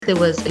There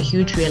was a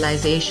huge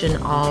realization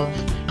of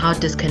how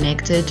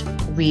disconnected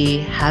we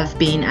have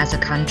been as a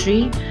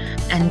country,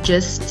 and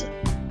just,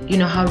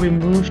 how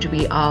removed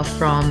we are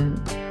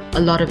from a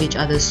lot of each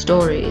other's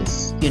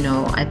stories.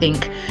 I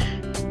think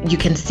you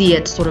can see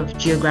it sort of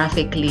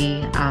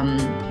geographically,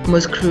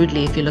 most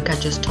crudely if you look at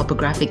just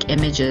topographic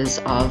images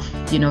of,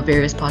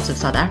 various parts of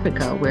South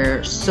Africa.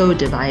 We're so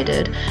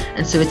divided.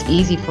 And so it's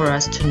easy for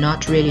us to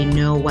not really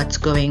know what's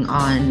going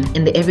on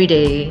in the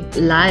everyday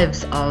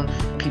lives of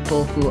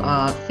people who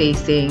are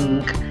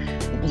facing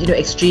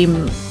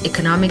extreme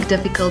economic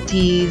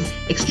difficulties,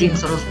 extreme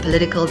sort of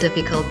political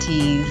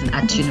difficulties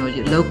at,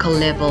 local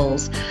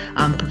levels,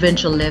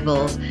 provincial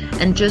levels,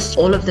 and just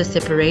all of the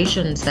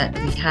separations that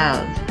we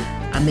have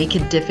make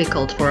it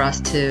difficult for us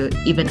to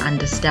even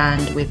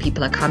understand where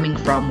people are coming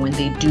from when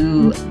they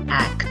do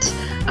act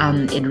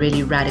in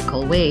really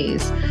radical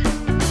ways.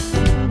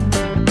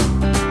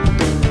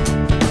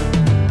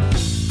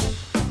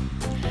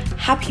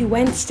 Happy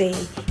Wednesday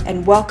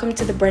and welcome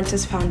to the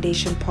Brentas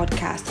Foundation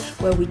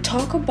podcast, where we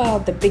talk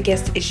about the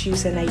biggest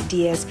issues and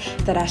ideas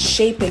that are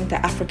shaping the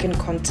African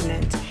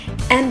continent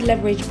and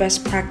leverage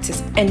best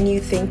practice and new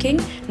thinking,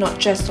 not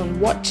just on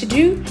what to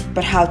do,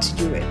 but how to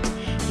do it.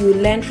 You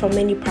will learn from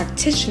many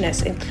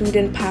practitioners,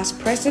 including past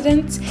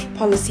presidents,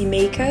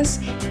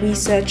 policymakers,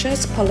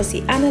 researchers,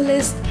 policy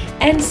analysts,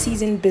 and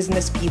seasoned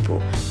business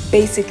people,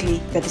 basically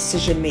the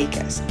decision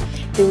makers.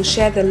 They will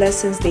share the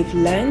lessons they've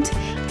learned,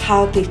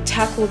 how they've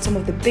tackled some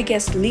of the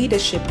biggest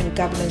leadership and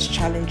governance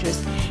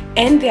challenges,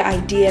 and their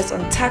ideas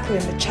on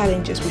tackling the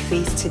challenges we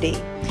face today.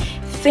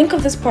 Think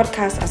of this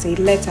podcast as a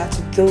letter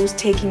to those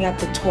taking up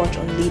the torch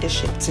on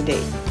leadership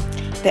today.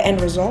 The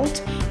end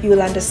result, you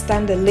will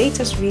understand the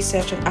latest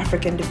research on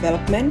African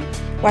development,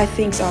 why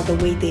things are the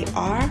way they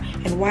are,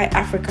 and why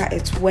Africa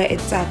is where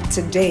it's at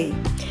today.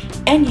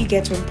 And you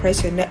get to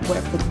impress your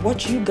network with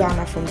what you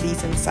garner from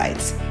these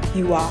insights.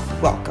 You are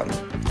welcome.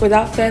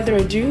 Without further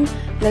ado,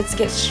 let's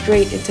get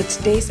straight into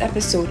today's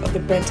episode of the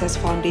Brentas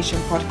Foundation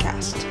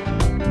podcast.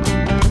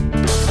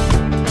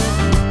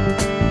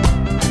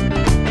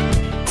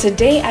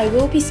 Today, I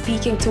will be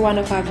speaking to one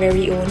of our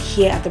very own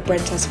here at the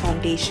Brentas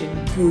Foundation,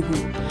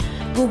 Gugu.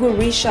 Gugu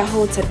Risha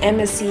holds an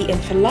MSc in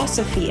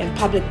Philosophy and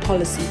Public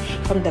Policy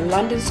from the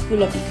London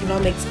School of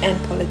Economics and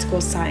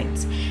Political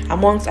Science.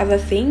 Amongst other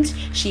things,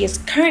 she is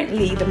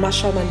currently the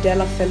Marshall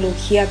Mandela Fellow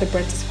here at the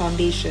Brentas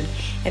Foundation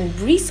and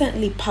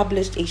recently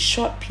published a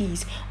short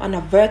piece on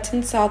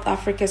Averting South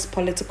Africa's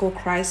political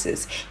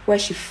crisis, where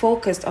she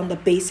focused on the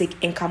basic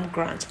income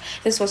grant.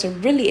 This was a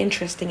really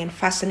interesting and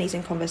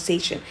fascinating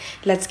conversation.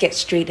 Let's get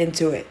straight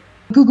into it.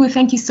 Gugu,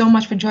 thank you so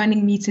much for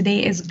joining me today.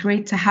 It's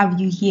great to have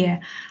you here.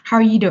 How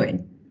are you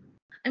doing?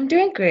 I'm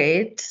doing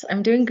great.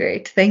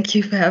 Thank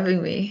you for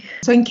having me.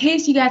 So in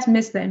case you guys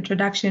missed the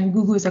introduction,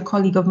 Gugu is a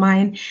colleague of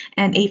mine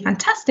and a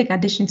fantastic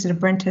addition to the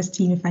Brentas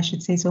team, if I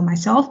should say so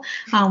myself.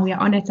 We are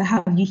honored to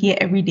have you here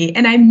every day.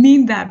 And I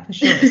mean that for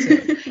sure. So,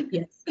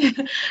 yes.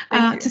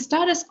 To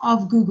start us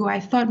off, Gugu, I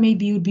thought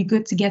maybe it would be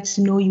good to get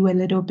to know you a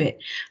little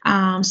bit.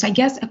 So I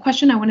guess a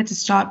question I wanted to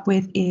start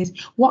with is,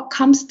 what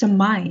comes to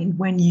mind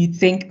when you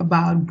think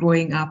about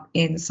growing up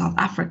in South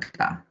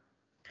Africa?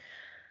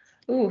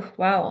 Ooh,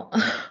 wow.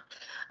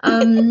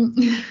 I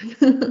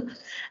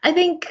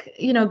think,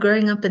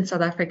 growing up in South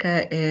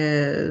Africa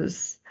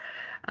is,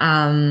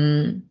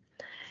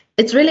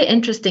 it's really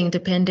interesting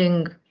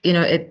depending,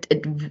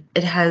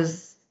 it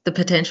has the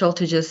potential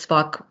to just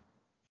spark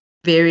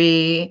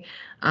very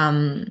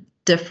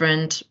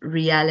different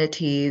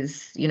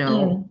realities,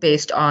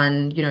 based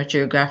on,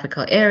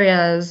 geographical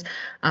areas,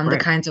 the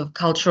kinds of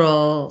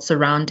cultural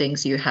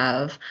surroundings you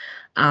have.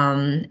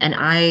 And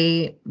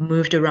I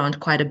moved around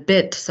quite a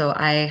bit, so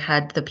I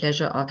had the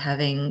pleasure of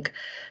having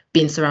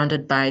been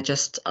surrounded by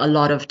just a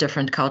lot of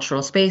different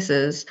cultural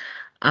spaces.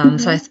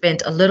 So I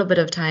spent a little bit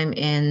of time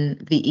in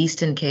the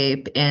Eastern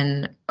Cape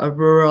in a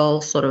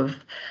rural sort of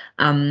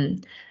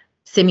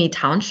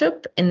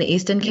semi-township in the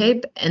Eastern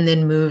Cape, and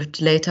then moved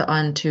later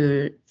on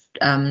to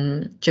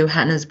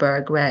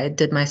Johannesburg, where I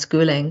did my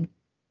schooling.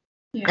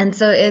 Yeah. And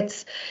so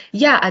it's,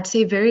 I'd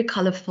say very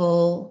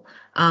colorful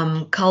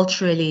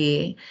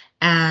culturally.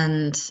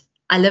 And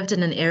I lived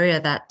in an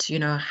area that,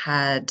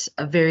 had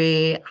a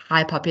very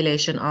high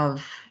population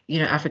of,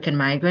 African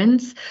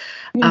migrants.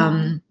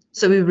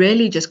 So we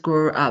really just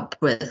grew up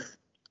with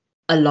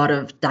a lot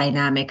of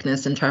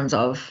dynamicness in terms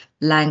of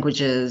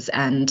languages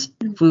and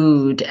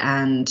food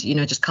and,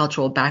 just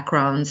cultural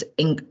backgrounds,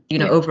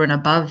 over and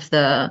above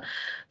the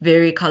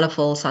very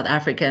colorful South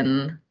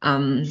African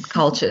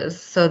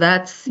cultures. So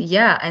that's,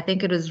 I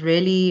think it was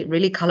really,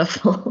 really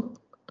colorful.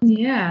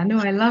 Yeah, no,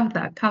 I love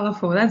that.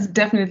 Colorful. That's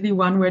definitely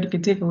one word you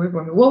could take away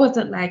from it. What was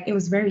it like? It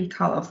was very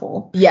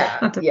colorful. Yeah,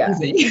 That's yeah.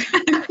 amazing.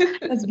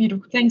 That's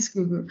beautiful. Thanks,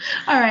 Google.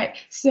 All right.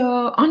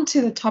 So on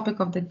to the topic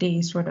of the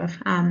day, sort of.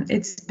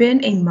 It's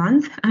been a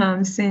month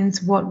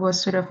since what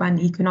was sort of an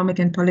economic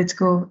and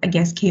political, I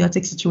guess,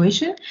 chaotic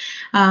situation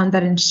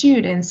that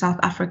ensued in South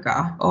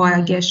Africa, or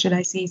I guess, should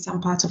I say,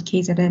 some parts of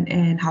KZN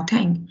and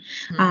Gauteng.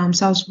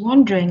 So I was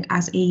wondering,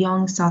 as a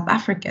young South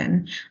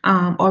African,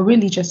 or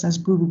really just as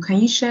Google,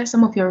 can you share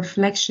some of your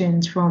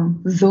reflections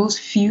from those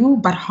few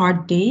but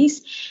hard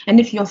days? And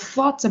if your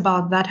thoughts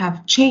about that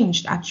have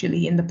changed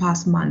actually in the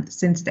past month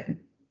since then?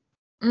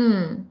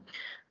 Mm.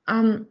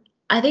 Um,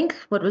 I think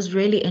what was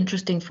really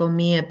interesting for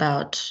me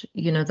about,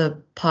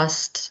 the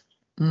past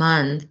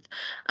month,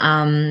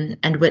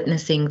 and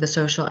witnessing the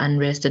social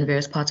unrest in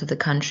various parts of the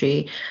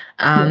country,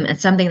 Yeah. and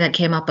something that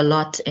came up a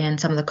lot in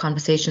some of the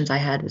conversations I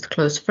had with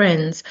close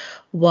friends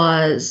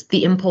was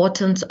the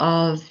importance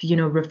of,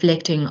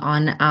 reflecting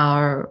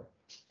on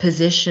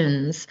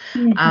positions,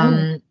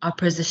 Mhm. our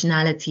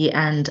positionality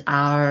and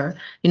our,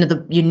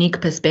 the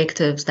unique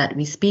perspectives that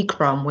we speak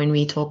from when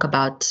we talk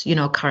about,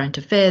 current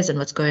affairs and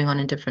what's going on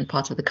in different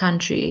parts of the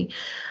country.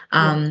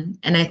 Yeah.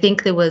 And I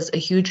think there was a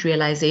huge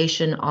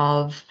realization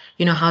of,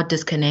 how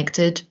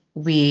disconnected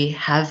we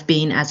have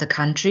been as a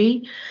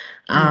country,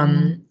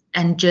 Yeah.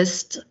 and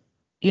just,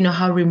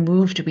 how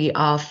removed we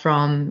are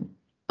from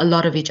a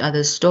lot of each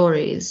other's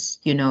stories.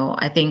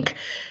 I think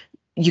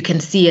you can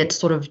see it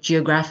sort of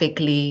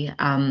geographically,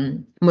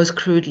 most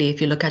crudely,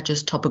 if you look at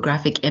just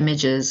topographic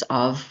images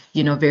of,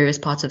 various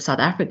parts of South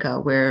Africa.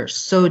 We're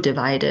so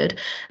divided.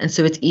 And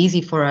so it's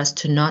easy for us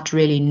to not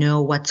really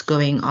know what's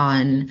going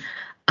on,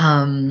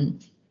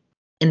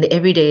 in the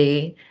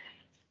everyday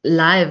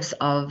lives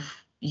of,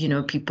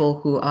 people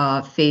who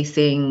are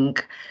facing,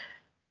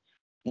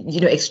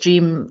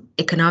 extreme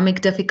economic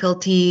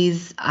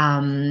difficulties,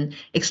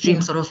 extreme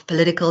Yeah. sort of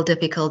political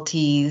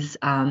difficulties,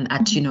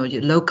 at, Mhm.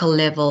 your local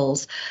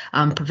levels,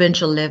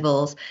 provincial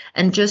levels,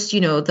 and just,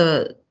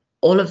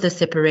 all of the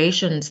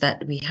separations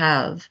that we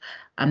have,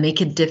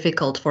 make it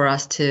difficult for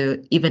us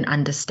to even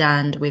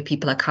understand where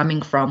people are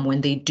coming from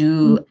when they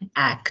do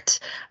act,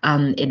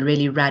 in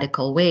really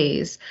radical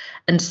ways.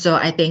 And so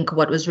I think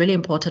what was really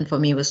important for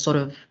me was sort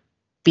of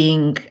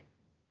being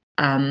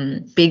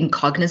being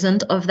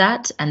cognizant of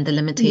that and the Yeah.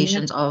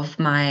 limitations of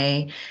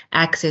my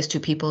access to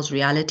people's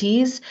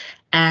realities,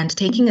 and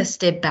taking a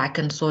step back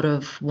and sort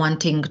of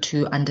wanting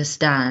to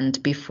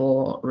understand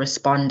before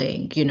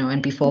responding,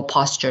 and before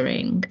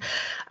posturing.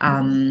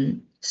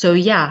 So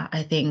yeah,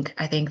 I think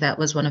that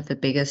was one of the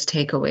biggest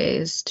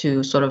takeaways,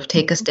 to sort of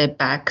take a step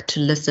back, to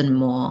listen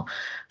more.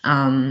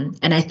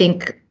 And I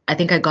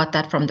think I got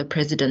that from the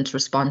president's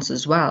response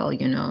as well,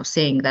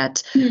 saying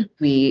that Mhm.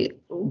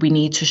 we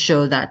need to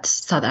show that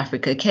South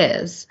Africa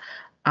cares.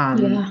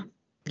 Yeah.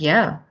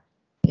 Yeah,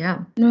 yeah.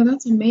 No,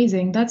 that's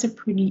amazing. That's a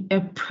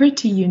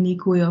pretty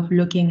unique way of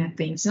looking at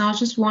things. And I was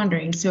just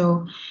wondering,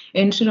 so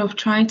instead of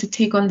trying to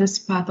take on this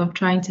path of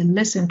trying to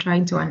listen,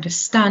 trying to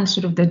understand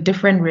sort of the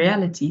different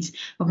realities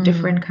of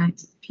different Mm.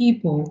 kinds of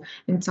people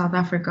in South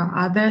Africa,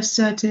 are there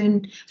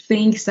certain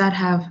things that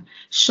have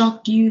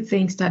shocked you,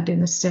 things that didn't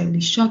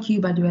necessarily shock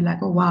you, but you were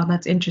like, oh wow,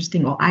 that's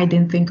interesting, or I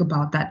didn't think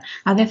about that?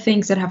 Are there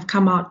things that have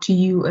come out to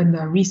you in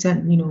the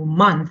recent,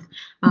 month,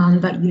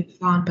 Mhm. that you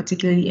found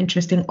particularly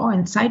interesting or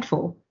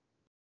insightful?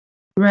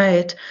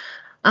 Right.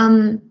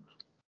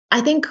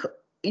 I think,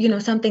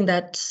 something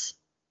that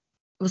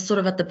was sort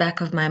of at the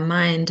back of my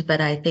mind, but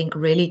I think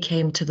really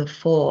came to the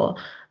fore,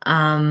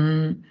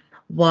 um,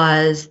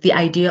 was the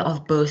idea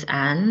of both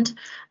and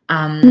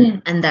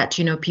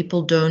that,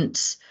 people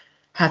don't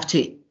have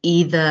to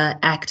either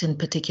act in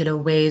particular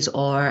ways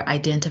or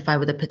identify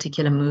with a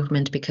particular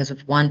movement because of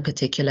one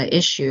particular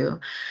issue.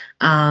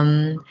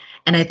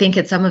 And I think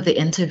at some of the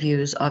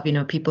interviews of,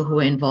 people who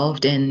were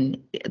involved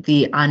in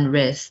the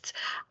unrest,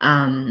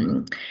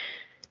 um,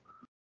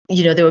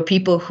 there were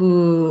people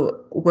who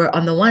were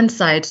on the one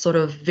side sort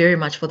of very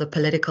much for the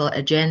political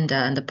agenda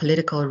and the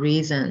political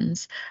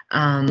reasons.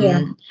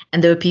 Yeah.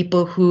 And there were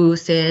people who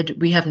said,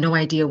 we have no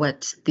idea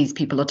what these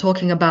people are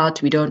talking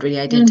about. We don't really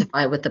Mm.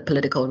 identify with the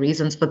political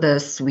reasons for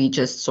this. We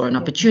just saw an Yeah.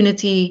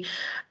 opportunity.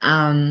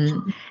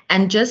 And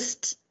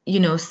just,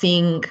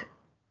 seeing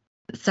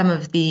some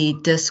of the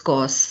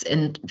discourse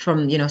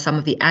from, some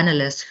of the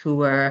analysts who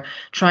were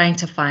trying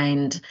to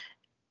find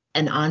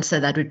an answer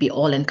that would be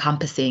all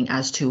encompassing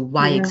as to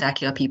why Yeah.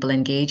 exactly are people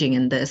engaging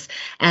in this.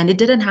 And it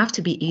didn't have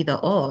to be either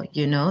or,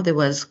 there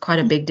was quite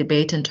a big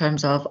debate in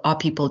terms of, are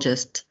people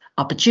just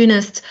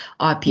opportunists?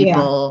 Are Yeah.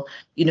 people,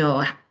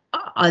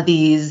 are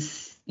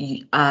these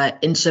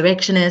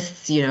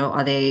insurrectionists?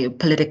 Are they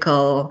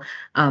political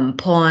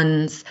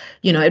pawns?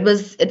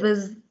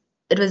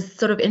 It was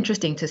sort of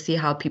interesting to see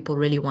how people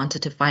really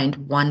wanted to find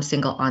one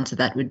single answer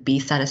that would be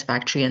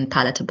satisfactory and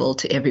palatable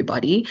to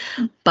everybody.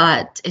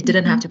 But it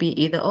didn't have Mhm. to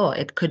be either or.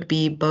 It could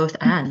be both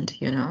and.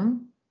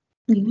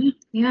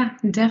 Yeah,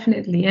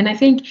 definitely. And I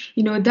think,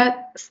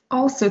 that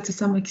also to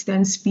some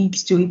extent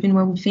speaks to even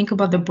when we think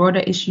about the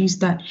broader issues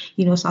that,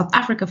 South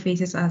Africa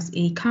faces as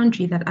a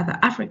country, that other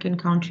African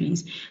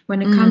countries,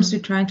 when it comes to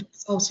Mm, trying to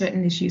solve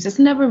certain issues, it's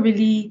never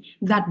really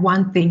that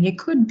one thing. It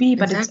could be,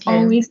 but it's exactly.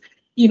 always,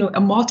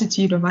 a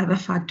multitude of other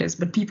factors.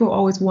 But people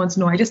always want to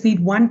know, I just need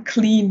one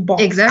clean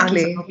box answer.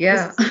 Exactly.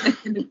 Yeah.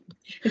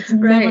 It's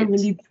never Right.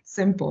 really that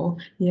simple.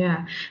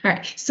 Yeah. All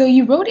right. So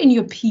you wrote in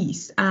your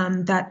piece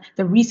that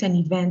the recent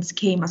events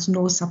came as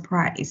no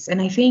surprise.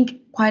 And I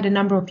think quite a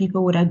number of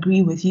people would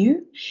agree with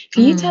you.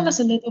 Can you tell Mm. us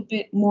a little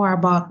bit more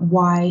about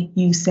why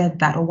you said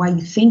that or why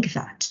you think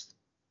that?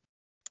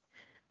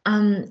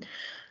 Um,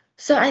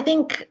 so I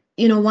think,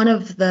 one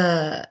of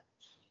the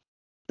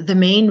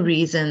main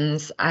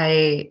reasons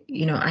I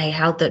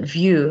held that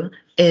view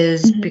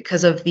is Mhm.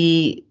 because of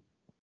the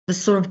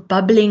sort of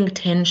bubbling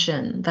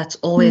tension that's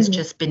always Mm.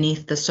 just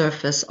beneath the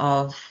surface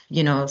of,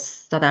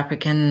 South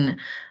African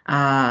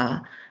uh,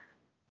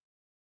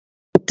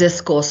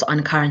 discourse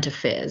on current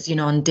affairs,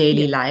 on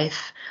daily Yeah.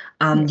 life.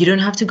 Yeah. You don't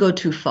have to go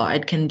too far.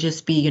 It can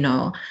just be,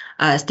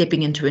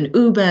 stepping into an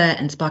Uber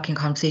and sparking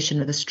conversation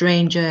with a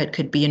stranger. It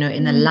could be, in a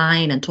Mm.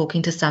 line and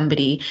talking to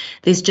somebody.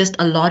 There's just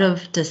a lot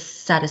of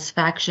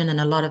dissatisfaction and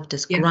a lot of Yeah.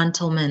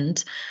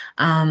 disgruntlement.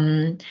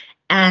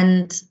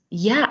 And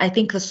yeah, I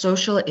think the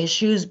social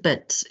issues,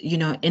 but,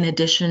 in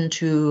addition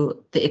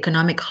to the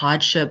economic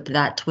hardship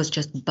that was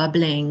just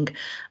bubbling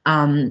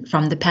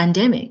from the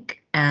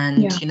pandemic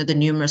and, Yeah. the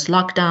numerous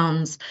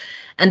lockdowns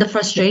and the Yeah.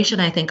 frustration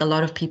I think a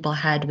lot of people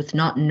had with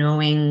not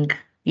knowing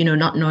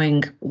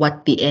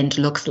what the end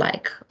looks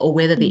like or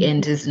whether the Mhm.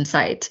 end is in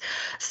sight.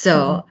 Mhm.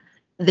 So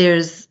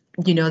there's,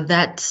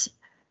 that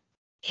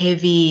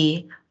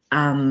heavy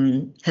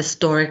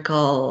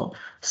historical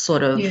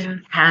sort of Yeah.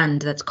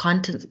 hand that's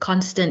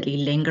constantly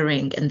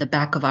lingering in the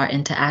back of our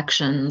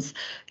interactions,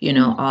 of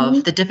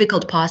Mhm. the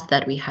difficult past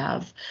that we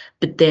have,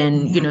 but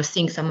then, Yeah.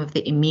 seeing some of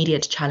the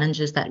immediate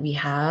challenges that we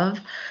have.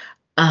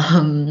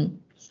 Um,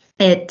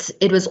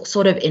 it was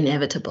sort of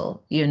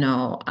inevitable,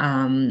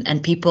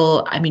 and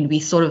people, I mean, we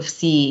sort of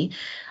see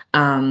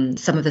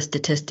some of the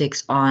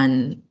statistics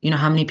on,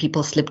 how many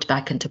people slipped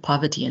back into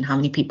poverty and how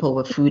many people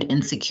were food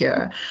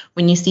insecure.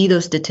 When you see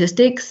those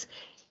statistics,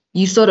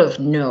 you sort of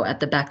know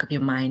at the back of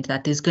your mind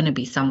that there's going to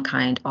be some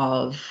kind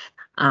of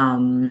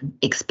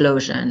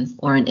explosion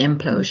or an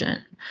implosion.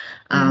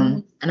 Yeah.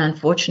 And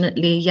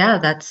unfortunately, yeah,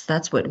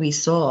 that's what we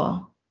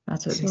saw.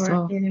 That's what we Sure.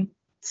 saw. Yeah.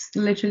 It's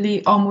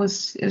literally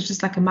almost, it's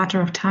just like a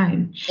matter of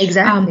time. Um,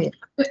 Exactly.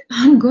 but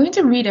I'm going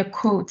to read a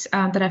quote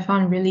that I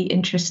found really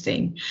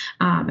interesting.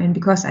 And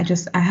because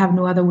I have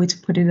no other way to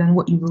put it than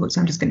what you wrote,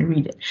 so I'm just going to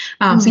read it.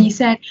 So you Mm,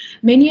 said,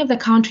 many of the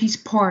country's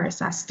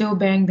poorest are still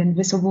bearing the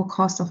invisible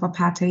cost of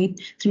apartheid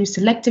through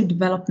selective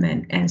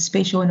development and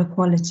spatial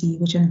inequality,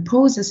 which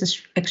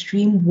imposes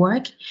extreme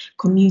work,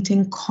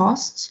 commuting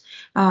costs.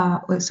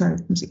 Let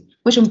me see,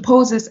 which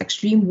imposes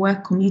extreme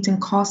work, commuting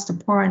costs, to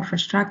poor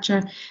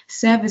infrastructure,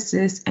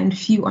 services, and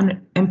few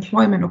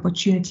employment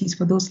opportunities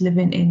for those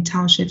living in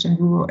townships and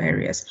rural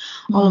areas,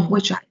 all of mm,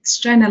 which are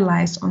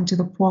externalized onto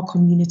the poor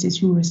communities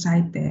who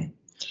reside there.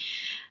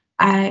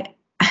 I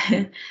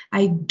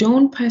I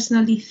don't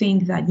personally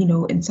think that,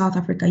 in South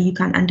Africa, you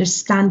can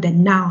understand the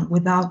noun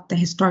without the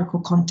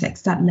historical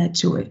context that led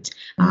to it.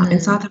 In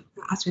mm, South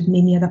Africa, as with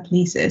many other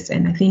places,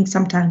 and I think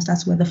sometimes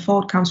that's where the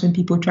fault comes when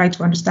people try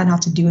to understand how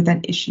to deal with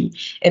an issue.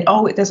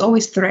 There's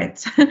always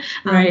threats that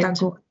right.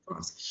 go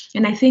across.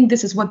 And I think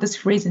this is what this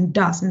phrasing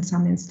does in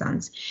some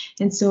instance.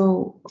 And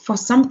so for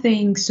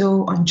something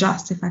so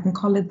unjust, if I can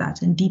call it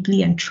that, and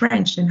deeply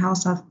entrenched in how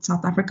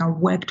South Africa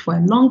worked for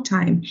a long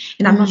time,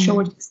 and I'm not sure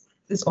Mm, what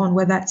is on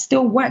whether it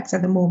still works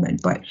at the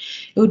moment, but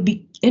it would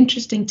be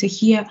interesting to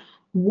hear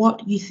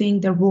what you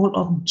think the role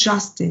of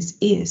justice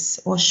is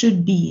or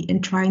should be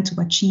in trying to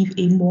achieve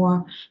a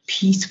more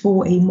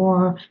peaceful, a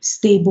more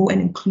stable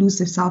and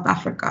inclusive South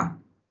Africa.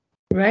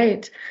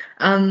 right.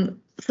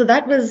 So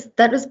that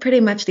was pretty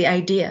much the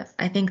idea.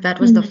 I think that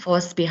was the Mm.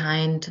 force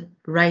behind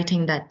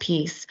writing that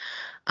piece.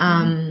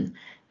 Yeah.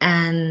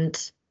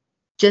 And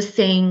just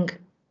saying,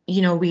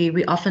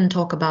 we often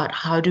talk about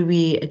how do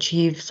we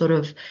achieve sort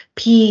of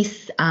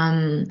peace,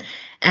 and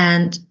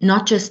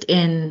not just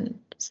in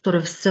sort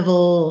of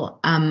civil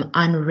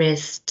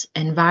unrest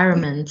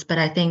environments, but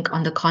I think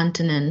on the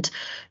continent,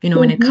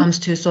 when it Mm-hmm. comes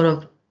to sort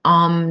of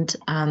armed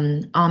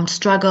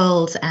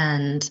struggles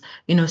and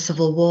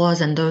civil wars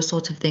and those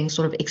sorts of things,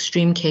 sort of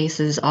extreme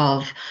cases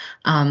of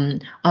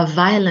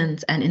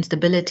violence and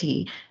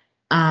instability.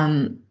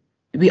 Um,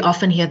 we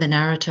often hear the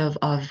narrative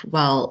of,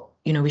 well,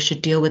 we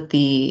should deal with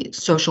the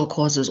social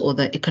causes or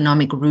the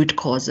economic root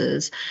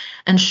causes.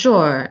 And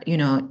sure,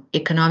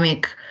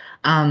 economic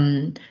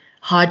um,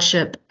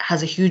 hardship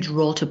has a huge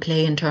role to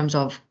play in terms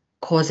of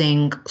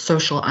causing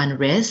social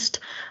unrest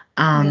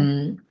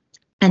Yeah.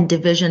 and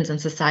divisions in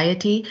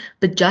society,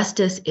 but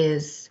justice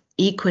is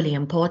equally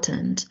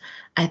important.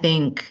 I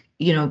think,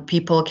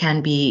 people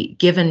can be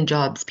given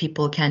jobs,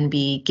 people can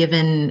be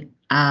given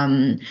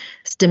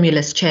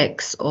stimulus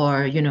checks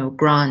or,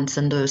 grants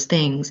and those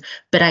things.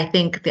 But I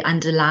think the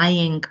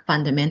underlying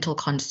fundamental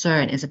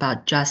concern is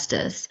about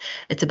justice.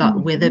 It's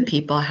about whether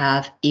people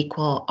have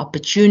equal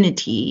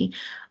opportunity,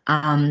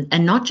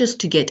 and not just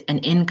to get an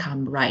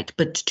income, right,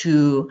 but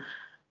to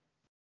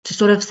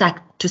sort of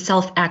to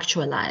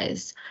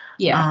self-actualize.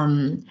 Yeah.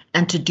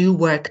 And to do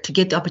work, to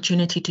get the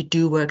opportunity to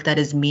do work that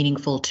is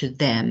meaningful to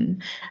them,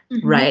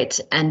 right?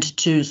 And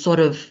to sort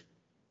of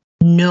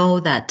know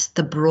that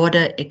the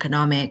broader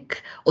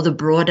economic or the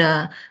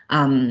broader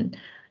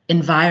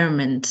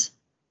environment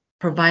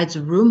provides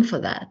room for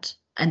that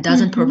and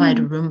doesn't provide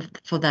room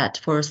for that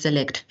for a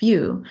select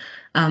few.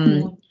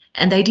 And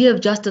the idea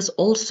of justice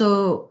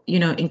also,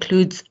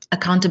 includes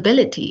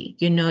accountability.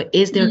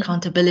 Is there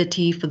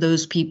accountability for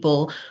those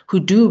people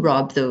who do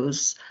rob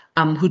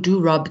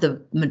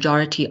the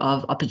majority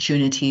of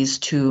opportunities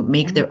to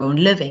make their own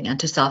living and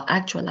to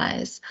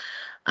self-actualize?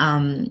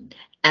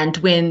 And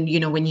when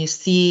you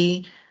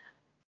see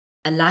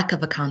a lack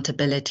of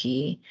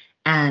accountability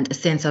and a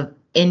sense of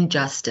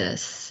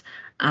injustice,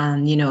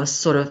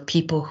 sort of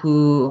people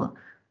who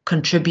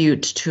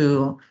contribute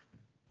to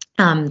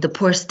the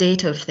poor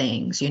state of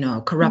things,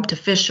 corrupt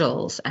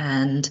officials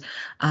and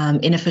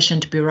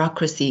inefficient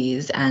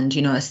bureaucracies, and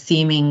a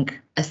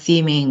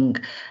seeming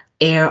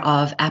air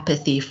of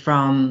apathy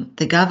from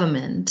the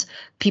government,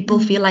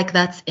 people feel like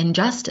that's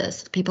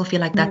injustice. People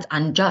feel like that's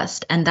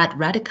unjust, and that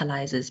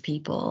radicalizes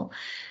people.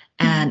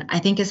 And I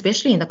think,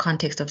 especially in the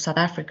context of South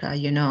Africa,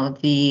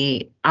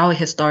 our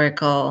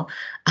historical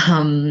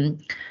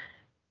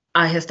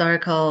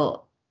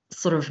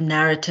sort of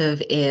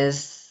narrative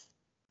is,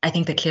 I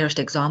think, the clearest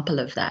example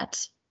of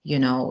that.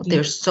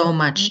 There's so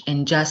much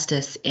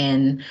injustice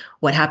in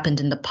what happened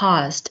in the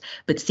past,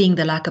 but seeing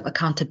the lack of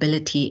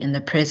accountability in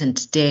the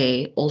present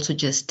day also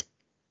just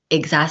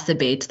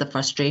exacerbates the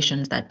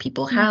frustrations that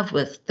people have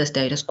with the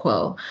status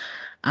quo.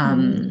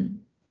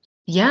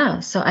 Yeah,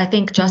 so I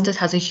think justice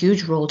has a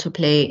huge role to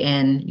play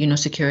in,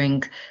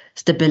 securing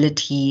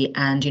stability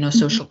and,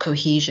 social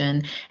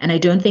cohesion. And I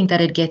don't think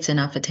that it gets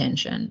enough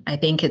attention. I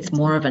think it's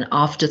more of an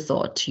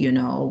afterthought,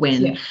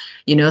 when,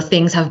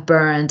 things have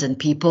burned and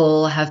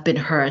people have been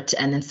hurt.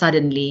 And then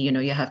suddenly,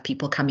 you have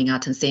people coming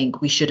out and saying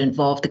we should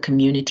involve the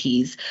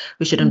communities,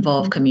 we should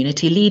involve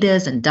community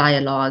leaders and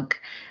dialogue.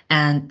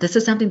 And this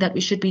is something that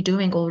we should be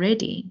doing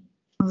already.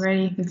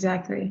 Already,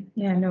 exactly.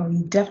 Yeah, no,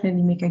 you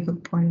definitely make a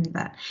good point of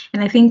that.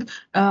 And I think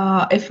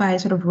if I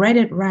sort of read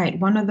it right,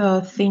 one of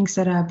the things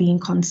that are being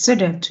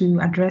considered to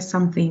address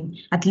something,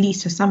 at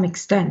least to some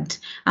extent,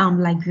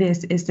 like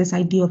this, is this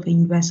idea of a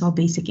universal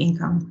basic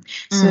income.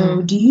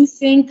 So do you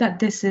think that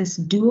this is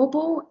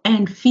doable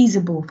and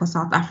feasible for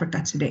South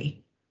Africa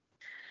today?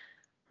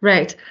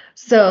 Right.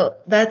 So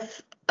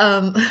that's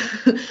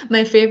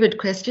my favorite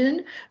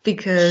question,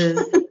 because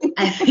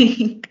I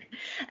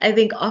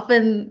think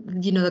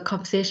often, the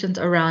conversations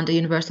around a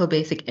universal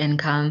basic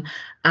income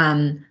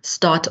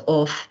start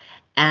off,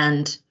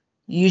 and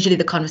usually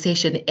the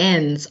conversation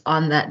ends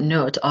on that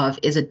note of,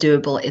 is it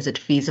doable? Is it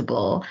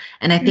feasible?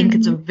 And I think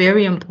it's a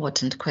very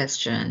important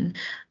question.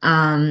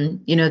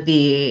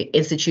 The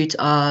Institute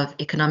of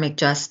Economic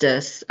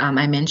Justice,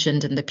 I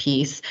mentioned in the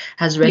piece,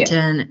 has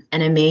written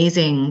an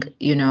amazing,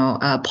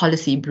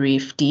 policy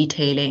brief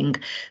detailing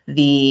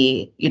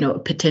the,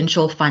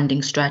 potential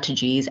funding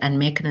strategies and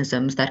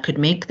mechanisms that could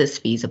make this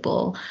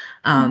feasible.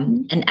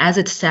 And as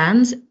it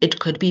stands,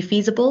 it could be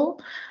feasible.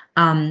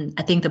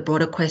 I think the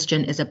broader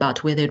question is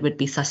about whether it would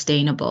be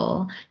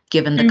sustainable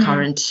given the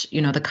current,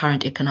 the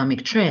current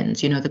economic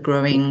trends, the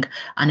growing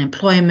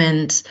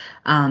unemployment,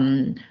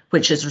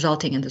 which is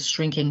resulting in the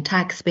shrinking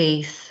tax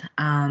base,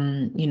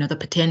 the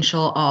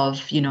potential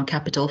of,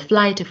 capital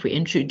flight if we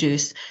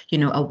introduce,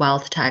 a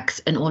wealth tax,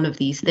 and all of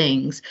these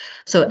things.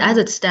 So as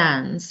it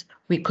stands,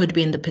 we could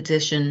be in the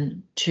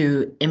position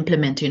to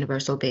implement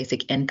universal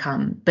basic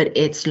income, but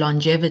its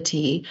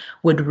longevity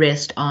would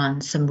rest on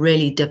some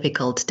really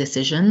difficult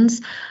decisions.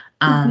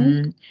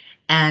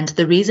 And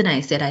the reason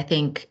I said I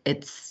think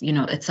it's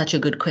such a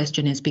good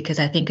question is because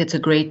I think it's a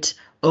great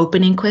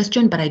opening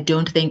question, but I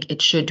don't think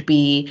it should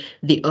be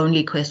the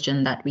only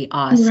question that we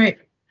ask. Right.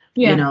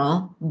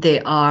 Yeah.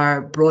 There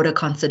are broader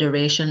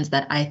considerations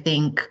that I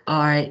think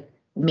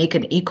make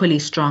an equally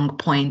strong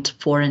point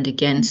for and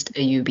against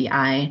a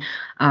UBI.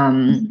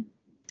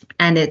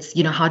 And it's,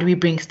 how do we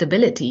bring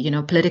stability?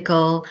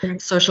 Political,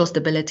 social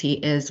stability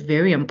is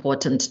very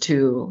important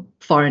to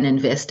foreign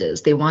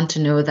investors. They want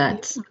to know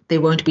that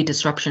there won't be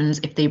disruptions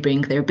if they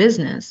bring their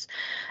business.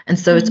 And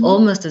so it's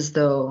almost as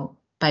though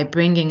by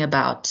bringing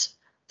about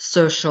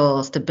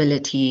social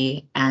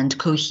stability and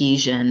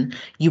cohesion,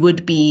 you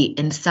would be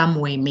in some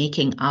way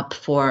making up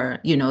for,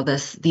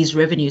 these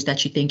revenues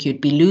that you think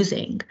you'd be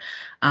losing.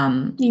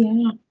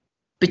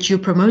 But you're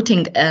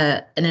promoting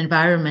an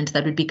environment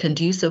that would be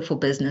conducive for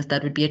business,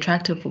 that would be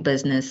attractive for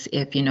business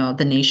if,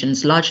 the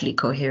nation's largely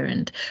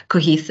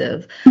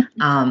cohesive,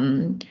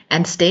 and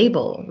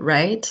stable,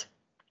 right?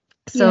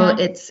 So Yeah.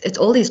 it's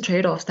all these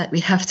trade-offs that we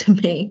have to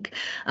make,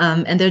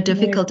 and they're Right.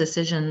 difficult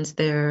decisions.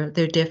 They're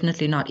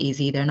definitely not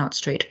easy. They're not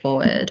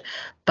straightforward,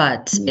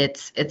 but Yeah.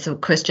 it's a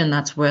question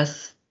that's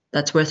worth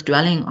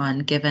dwelling on,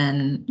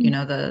 given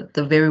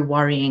the very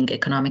worrying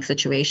economic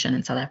situation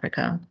in South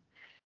Africa.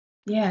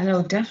 Yeah,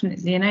 no,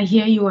 definitely. And I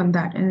hear you on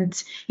that. And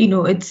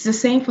it's the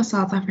same for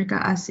South Africa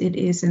as it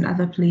is in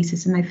other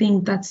places. And I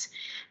think it's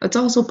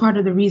also part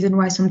of the reason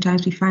why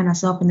sometimes we find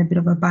ourselves in a bit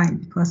of a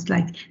bind because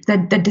like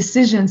the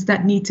decisions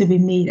that need to be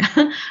made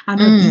are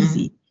not Mm,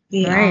 easy.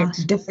 They are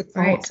right, difficult.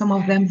 right, Some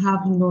of them have,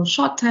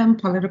 short-term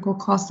political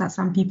costs that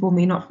some people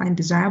may not find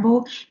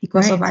desirable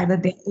because of right. either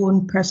their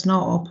own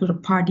personal or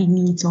party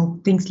needs or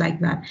things like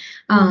that.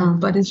 Mm,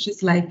 But it's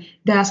just like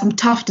there are some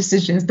tough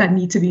decisions that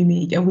need to be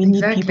made, and we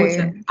need people to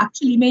exactly.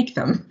 actually make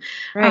them.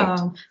 Right.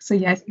 So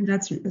yeah, I think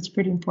that's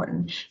pretty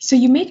important. So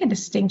you make a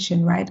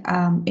distinction, right,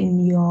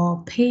 in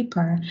your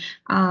paper,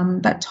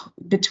 that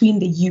between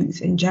the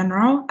youth in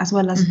general, as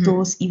well as Mm-hmm.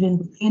 those even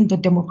within the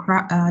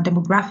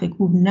demographic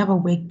who've never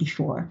worked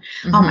before.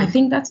 I Mm-hmm.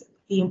 think that's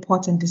the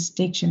important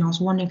distinction. I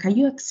was wondering, can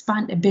you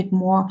expand a bit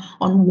more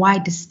on why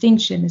that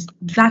distinction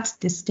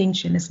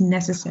is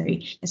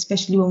necessary,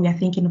 especially when we are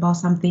thinking about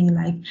something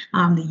like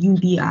the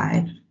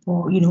UBI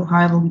or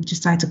however we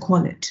decide to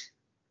call it.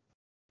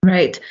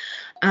 Right.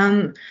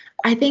 Um,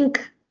 I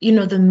think,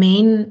 the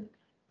main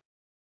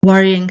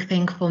worrying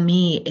thing for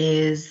me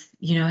is,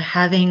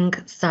 having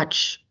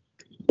such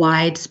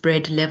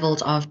widespread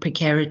levels of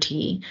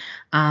precarity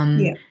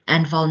Yeah.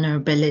 and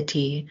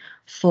vulnerability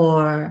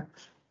for,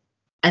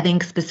 I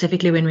think,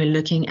 specifically when we're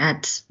looking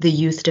at the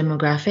youth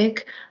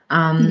demographic,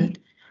 Yeah.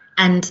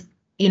 and,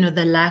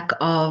 the lack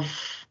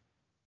of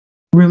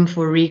room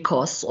for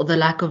recourse or the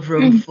lack of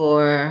room Mm.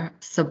 for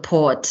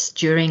support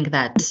during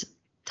that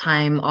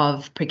time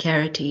of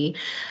precarity.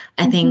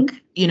 I Mhm.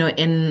 think,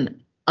 in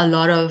a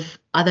lot of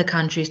other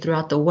countries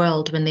throughout the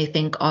world, when they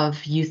think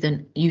of youth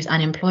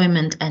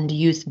unemployment and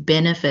youth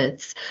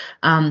benefits,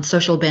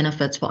 social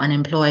benefits for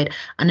unemployed,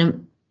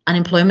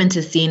 unemployment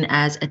is seen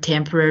as a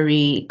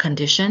temporary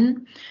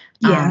condition,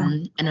 Yeah.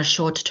 and a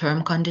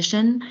short-term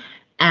condition.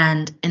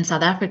 And in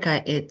South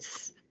Africa,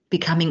 it's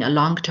becoming a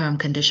long-term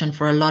condition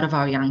for a lot of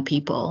our young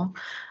people.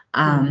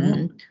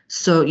 Yeah.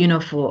 So,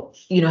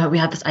 we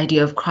have this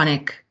idea of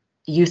chronic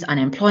youth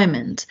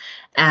unemployment.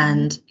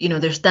 And,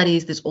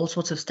 there's all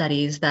sorts of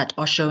studies that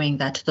are showing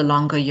that the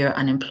longer you're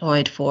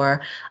unemployed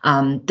for,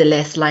 the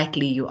less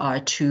likely you are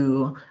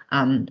to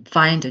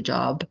find a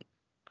job,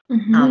 or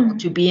Mm-hmm.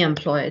 to be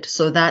employed.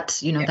 So that,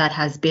 Yeah. that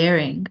has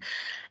bearing.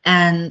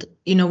 And,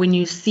 when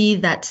you see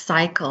that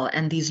cycle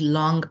and these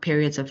long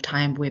periods of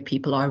time where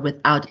people are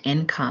without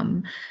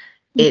income,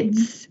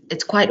 Mm-hmm.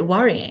 it's quite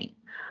worrying.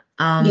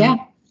 Yeah.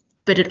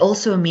 But it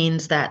also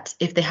means that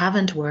if they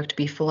haven't worked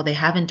before, they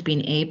haven't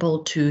been able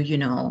to,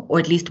 or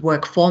at least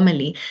work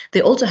formally,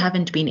 they also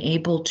haven't been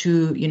able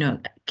to,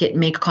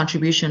 make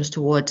contributions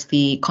towards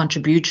the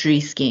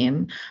contributory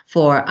scheme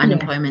for Yeah.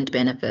 unemployment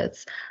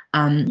benefits.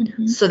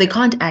 Mm-hmm. So they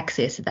can't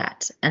access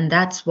that. And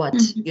that's what,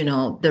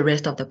 Mm-hmm. the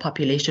rest of the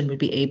population would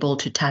be able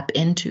to tap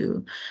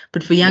into.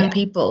 But for young Yeah.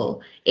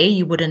 people,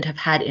 you wouldn't have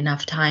had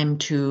enough time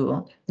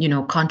to,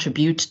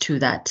 contribute to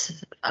that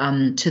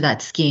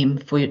scheme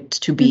for it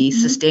to be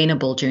Mm-hmm.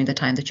 sustainable during the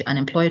time that you're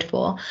unemployed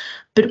for.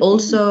 But Mm-hmm.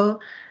 also,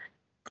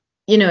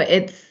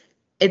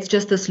 it's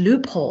just this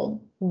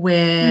loophole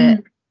where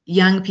Mm.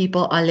 young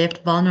people are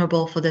left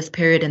vulnerable for this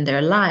period in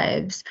their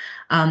lives.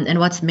 And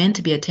what's meant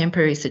to be a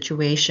temporary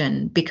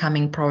situation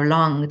becoming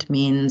prolonged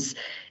means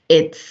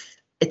it's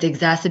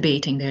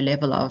exacerbating their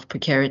level of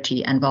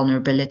precarity and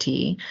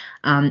vulnerability,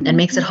 and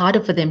makes it Mm-hmm.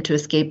 harder for them to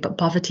escape a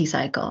poverty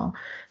cycle.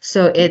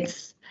 So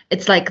it's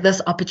like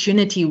this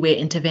opportunity where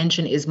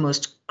intervention is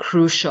most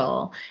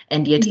crucial,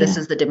 and yet this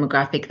Yeah. is the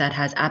demographic that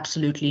has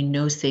absolutely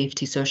no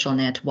safety social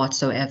net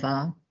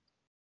whatsoever.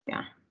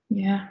 Yeah.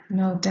 Yeah.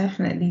 No,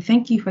 definitely.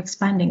 Thank you for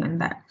expanding on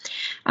that.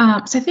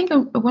 So I think I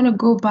want to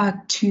go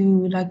back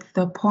to like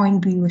the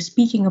point we were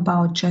speaking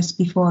about just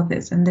before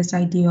this, and this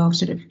idea of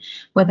sort of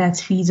whether it's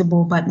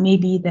feasible, but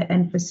maybe the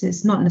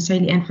emphasis, not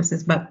necessarily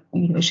emphasis, but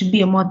it should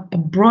be a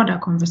broader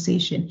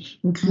conversation,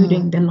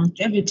 including Mm, the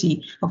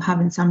longevity of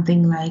having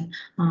something like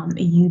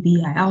a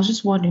UBI. I was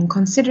just wondering,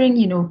 considering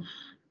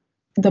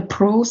the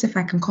pros, if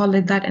I can call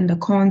it that, and the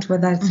cons,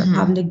 whether it's a mhm,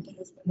 public,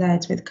 whether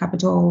it's with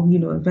capital,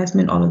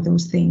 investment, all of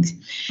those things.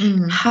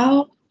 mhm,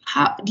 How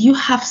do you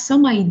have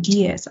some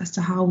ideas as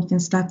to how we can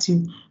start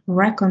to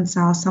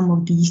reconcile some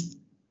of these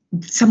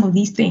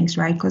things,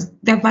 right? Because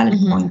they're valid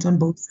mhm. points on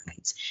both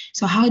sides.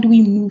 So how do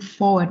we move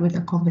forward with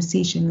a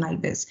conversation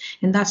like this?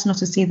 And that's not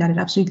to say that it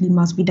absolutely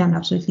must be done,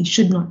 absolutely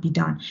should not be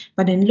done.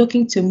 But in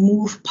looking to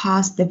move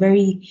past the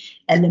very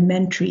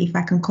elementary, if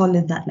I can call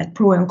it that, like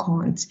pro and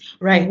cons,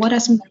 Right. what are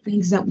some of the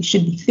things that we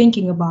should be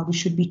thinking about, we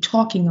should be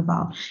talking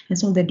about, and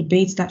some of the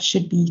debates that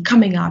should be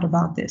coming out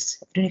about this?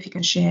 I don't know if you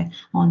can share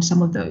on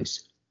some of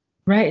those.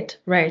 Right,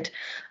 right.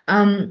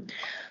 Um,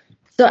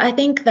 so I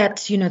think that,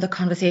 the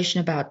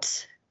conversation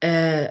about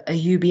a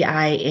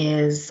UBI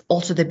is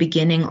also the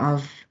beginning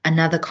of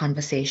another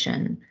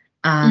conversation.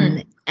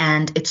 And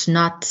it's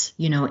not,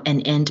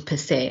 an end per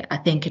se. I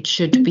think it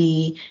should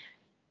be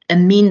a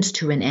means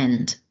to an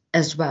end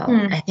as well.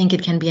 I think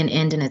it can be an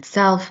end in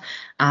itself,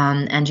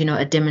 and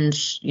a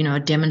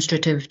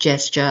demonstrative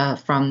gesture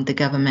from the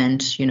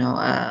government,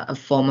 a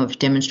form of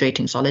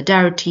demonstrating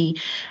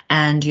solidarity,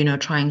 and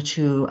trying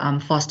to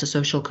foster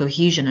social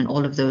cohesion and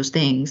all of those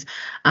things.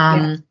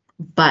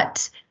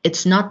 But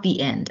it's not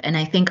the end. And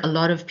I think a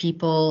lot of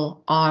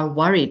people are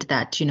worried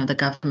that, the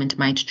government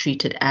might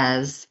treat it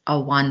as a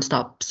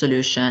one-stop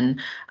solution,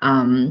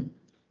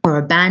 or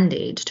a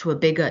band-aid to a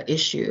bigger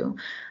issue.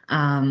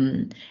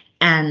 And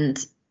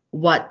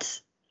what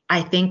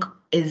I think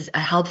is a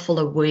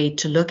helpful way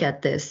to look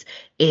at this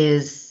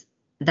is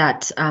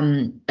that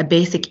a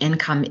basic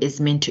income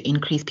is meant to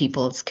increase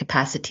people's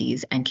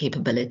capacities and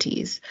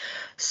capabilities.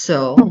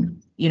 So,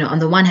 on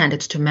the one hand,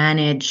 it's to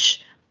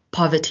manage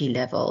poverty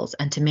levels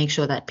and to make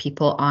sure that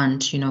people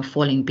aren't,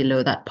 falling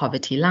below that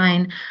poverty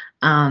line,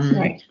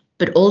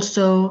 but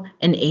also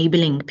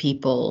enabling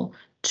people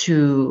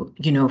to,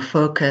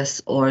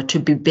 focus or to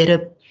be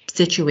better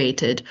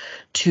situated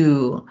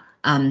to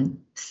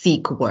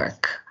seek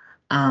work,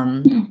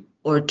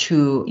 or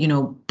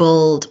to,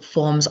 build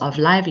forms of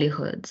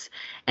livelihoods.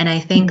 And I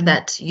think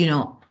that,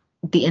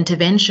 the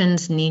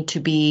interventions need to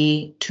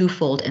be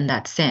twofold in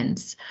that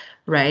sense,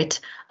 right?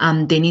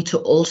 They need to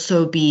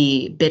also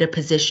be better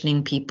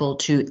positioning people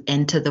to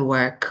enter the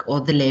work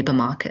or the labor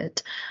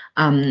market.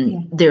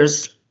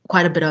 There's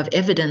quite a bit of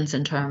evidence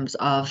in terms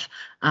of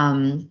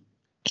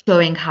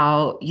showing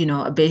how,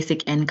 a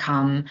basic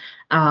income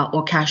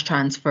or cash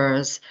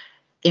transfers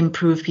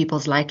improve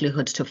people's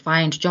likelihoods to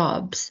find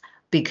jobs,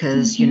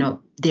 because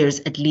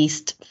there's at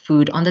least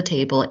food on the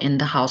table in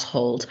the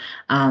household,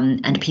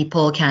 and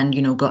people can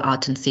go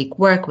out and seek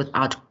work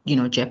without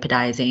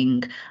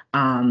jeopardizing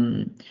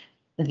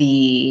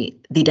the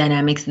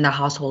dynamics in the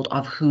household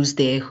of who's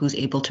there, who's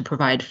able to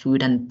provide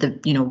food, and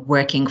the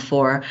working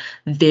for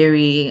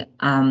very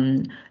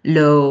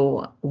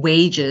low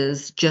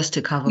wages just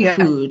to cover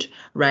food,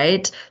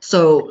 right?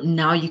 So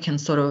now you can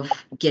sort of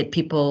get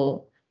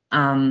people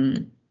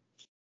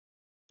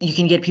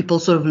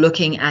sort of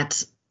looking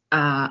at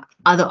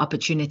other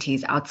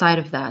opportunities outside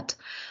of that.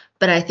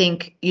 But I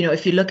think,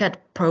 if you look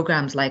at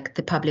programs like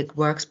the public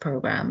works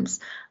programs,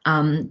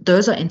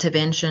 those are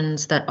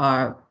interventions that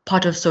are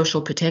part of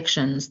social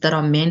protections that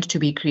are meant to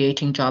be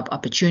creating job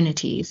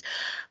opportunities.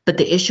 But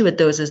the issue with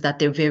those is that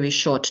they're very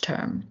short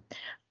term.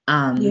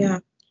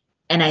 And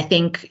I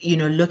think,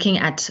 looking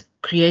at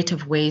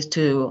creative ways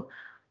to,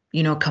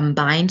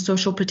 combine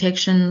social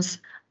protections.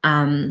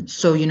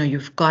 So,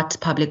 you've got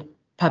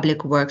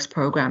public works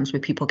programs where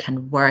people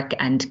can work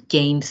and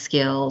gain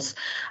skills,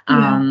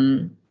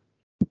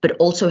 but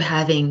also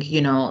having,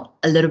 a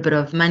little bit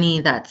of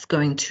money that's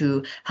going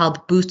to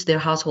help boost their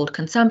household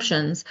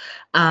consumptions.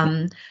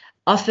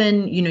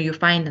 Often, you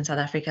find in South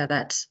Africa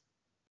that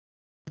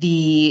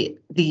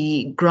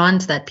the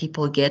grants that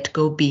people get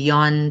go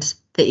beyond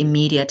the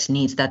immediate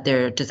needs that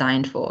they're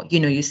designed for.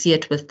 You see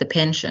it with the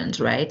pensions,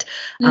 right?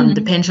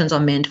 The pensions are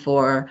meant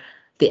for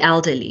the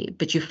elderly,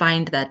 but you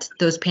find that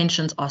those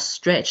pensions are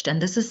stretched.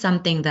 And this is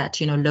something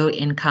that, low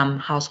income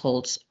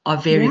households are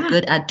very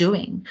good at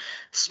doing,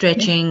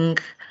 stretching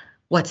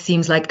what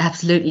seems like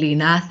absolutely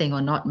nothing or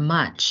not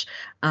much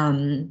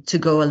to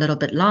go a little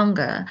bit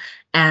longer.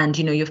 And,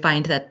 you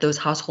find that those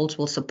households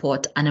will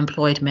support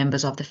unemployed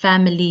members of the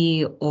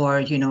family,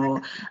 or,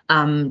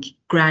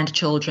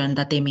 grandchildren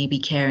that they may be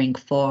caring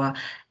for.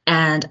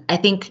 And I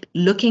think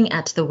looking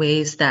at the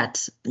ways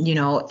that,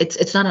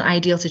 it's not an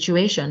ideal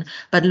situation,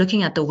 but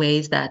looking at the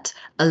ways that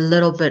a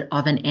little bit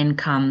of an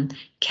income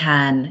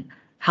can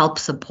help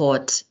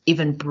support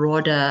even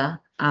broader,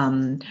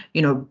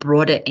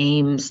 broader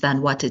aims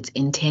than what it's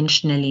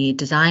intentionally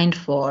designed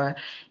for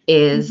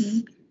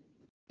is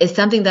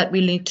something that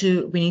we need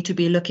to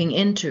be looking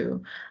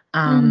into,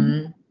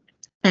 and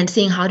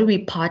seeing how do we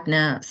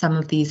partner some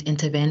of these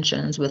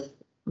interventions with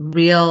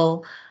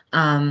real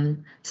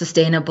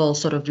sustainable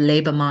sort of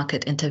labor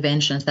market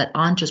interventions that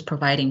aren't just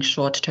providing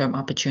short-term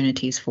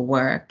opportunities for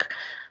work,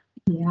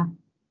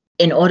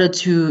 in order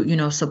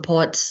to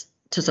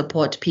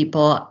support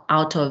people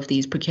out of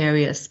these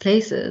precarious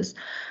places.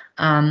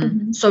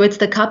 So it's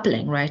the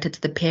coupling, right? It's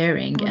the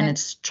pairing, and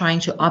it's trying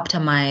to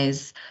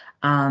optimize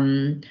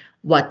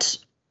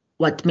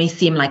what may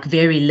seem like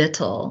very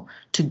little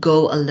to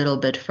go a little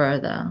bit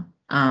further.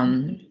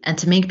 And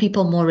to make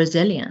people more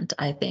resilient,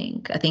 I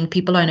think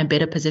people are in a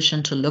better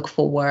position to look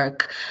for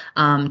work,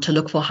 to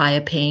look for higher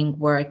paying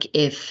work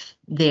if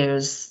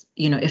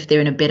if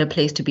they're in a better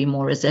place to be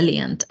more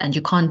resilient. And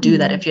you can't do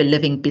that if you're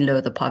living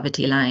below the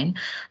poverty line.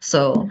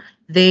 So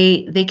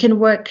they can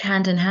work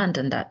hand in hand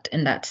in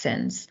that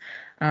sense.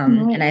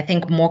 And I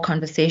think more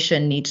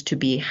conversation needs to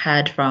be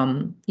had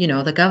from,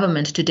 the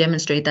government to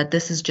demonstrate that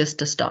this is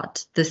just a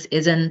start. This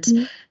isn't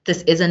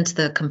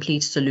the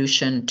complete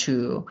solution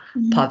to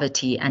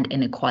poverty and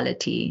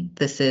inequality.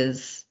 This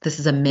is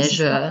a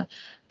measure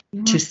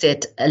to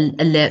set a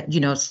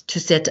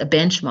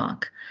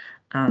benchmark.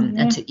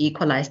 and to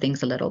equalize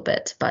things a little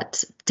bit,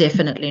 but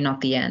definitely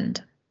not the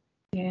end.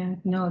 Yeah,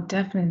 no,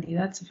 definitely.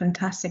 That's a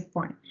fantastic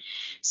point.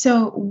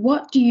 So,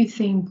 what do you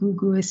think,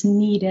 Google, is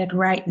needed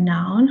right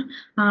now?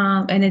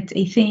 And it's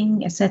a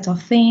thing, a set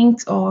of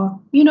things,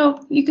 or,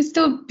 you could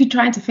still be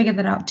trying to figure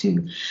that out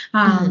too,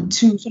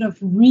 to sort of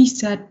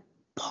reset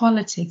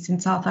politics in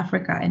South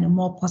Africa in a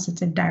more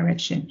positive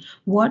direction.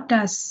 What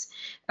does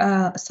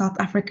South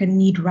Africa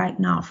need right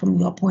now from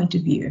your point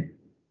of view?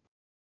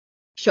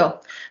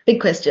 Sure. Big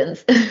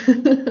questions.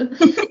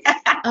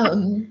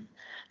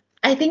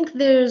 I think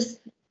there's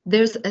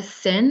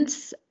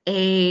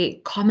a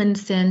common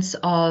sense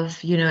of,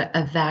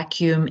 a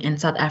vacuum in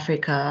South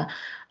Africa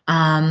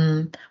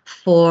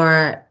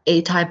for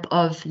a type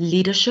of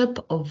leadership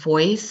or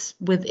voice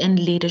within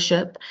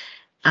leadership.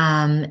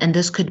 And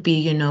this could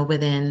be,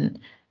 within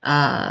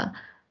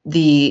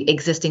the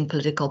existing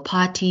political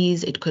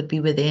parties. It could be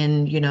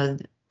within,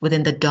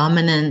 within the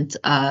dominant,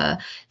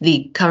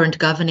 the current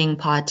governing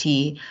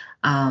party.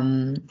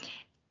 And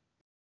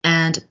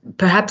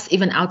perhaps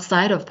even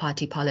outside of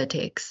party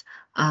politics,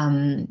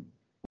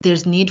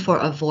 there's need for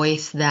a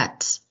voice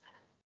that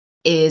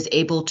is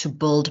able to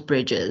build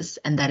bridges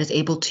and that is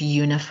able to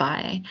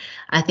unify.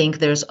 I think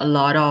there's a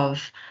lot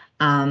of,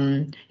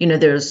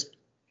 there's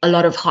a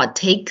lot of hot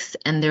takes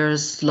and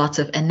there's lots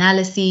of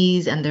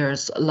analyses and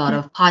there's a lot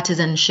of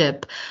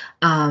partisanship.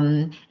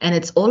 And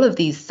it's all of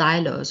these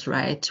silos,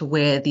 right,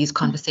 where these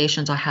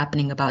conversations are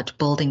happening about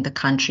building the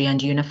country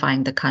and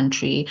unifying the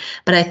country.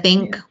 But I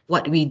think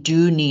what we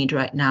do need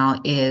right now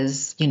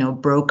is,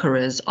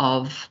 brokerers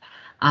of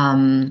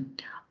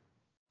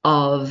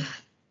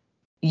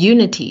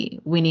unity.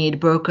 We need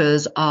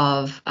brokers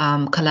of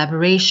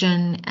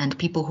collaboration and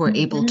people who are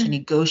able to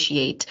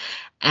negotiate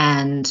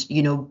and,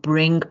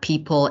 bring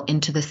people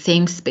into the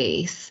same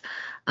space.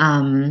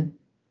 And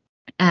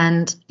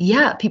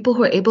people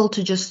who are able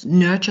to just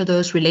nurture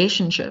those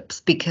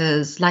relationships,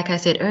 because like I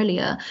said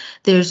earlier,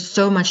 there's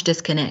so much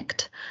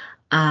disconnect.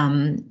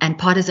 And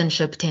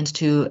partisanship tends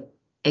to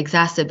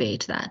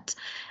exacerbate that.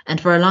 And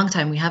for a long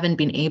time, we haven't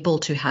been able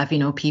to have,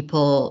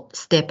 people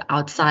step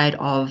outside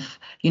of,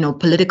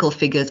 political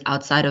figures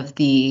outside of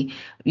the,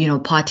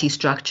 party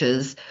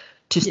structures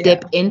to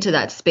step into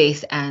that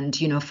space and,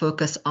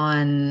 focus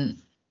on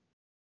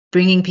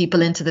bringing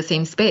people into the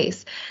same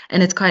space.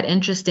 And it's quite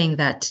interesting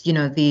that,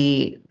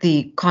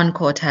 the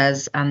Concord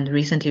has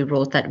recently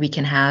wrote that we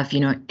can have,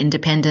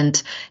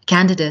 independent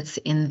candidates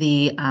in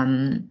the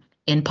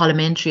in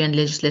parliamentary and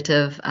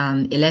legislative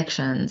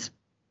elections.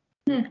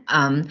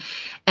 And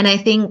I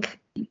think,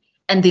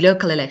 and the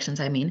local elections,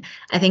 I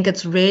think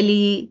it's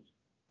really,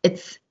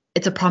 it's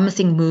a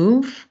promising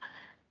move,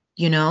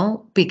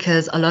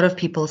 because a lot of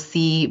people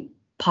see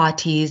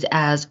parties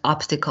as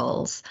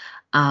obstacles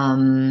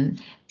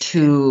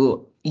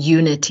to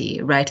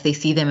unity, right? They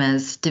see them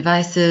as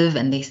divisive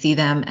and they see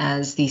them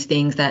as these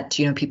things that,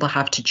 people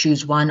have to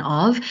choose one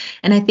of.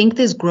 And I think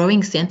there's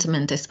growing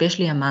sentiment,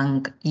 especially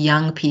among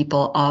young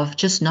people, of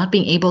just not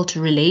being able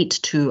to relate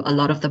to a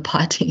lot of the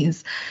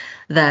parties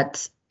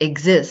that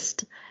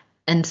exist.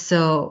 And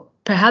so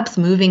perhaps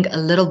moving a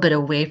little bit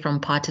away from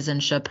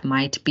partisanship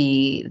might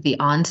be the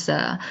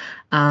answer,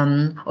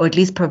 or at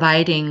least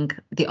providing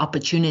the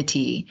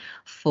opportunity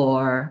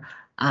for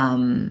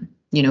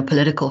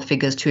political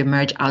figures to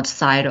emerge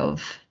outside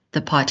of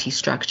the party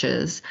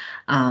structures,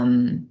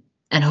 and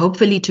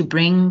hopefully to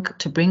bring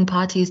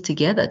parties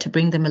together, to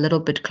bring them a little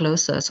bit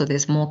closer, so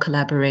there's more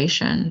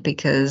collaboration,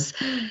 because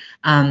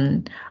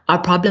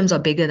our problems are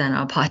bigger than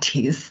our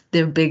parties.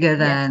 They're bigger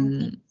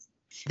than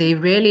they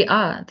really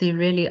are. They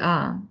really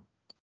are.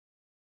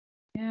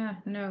 Yeah,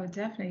 no,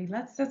 definitely.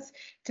 That's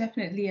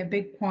definitely a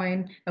big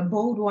point, a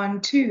bold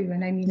one too.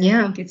 And I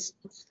think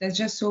there's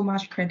just so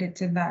much credit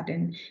to that.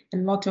 And a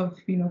lot of,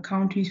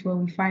 countries where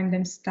we find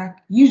them stuck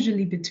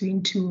usually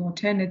between two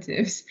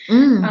alternatives.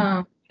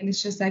 And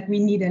it's just like we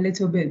need a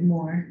little bit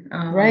more.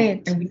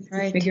 Right. And we need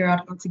to figure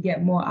out how to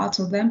get more out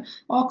of them,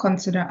 or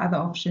consider other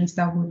options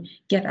that would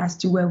get us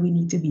to where we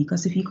need to be.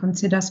 Because if you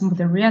consider some of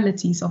the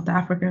realities of the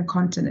African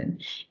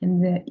continent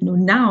in the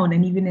now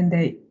and even in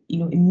the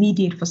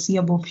immediate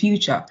foreseeable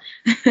future,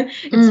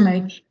 it's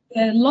like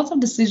there are lots of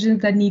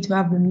decisions that need to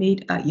have been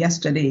made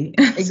yesterday.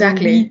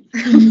 Exactly.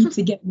 So we need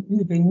to get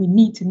moving. We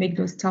need to make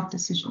those tough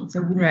decisions.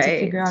 So we need to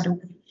figure out a way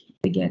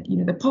to get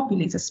the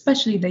populace,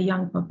 especially the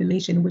young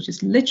population, which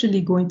is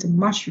literally going to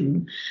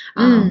mushroom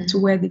to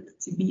where they need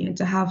to be, and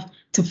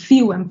to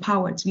feel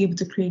empowered to be able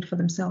to create for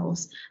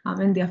themselves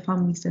and their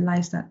families the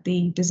lives that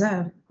they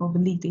deserve or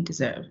believe they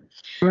deserve.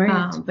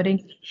 Right. But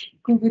anyway,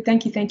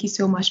 thank you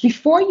so much.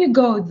 Before you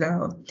go,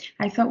 though,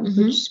 I thought we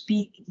would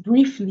speak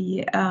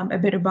briefly a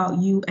bit about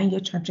you and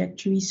your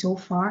trajectory so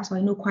far. So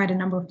I know quite a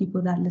number of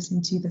people that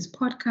listen to this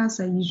podcast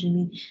are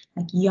usually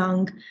like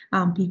young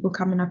people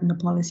coming up in the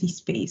policy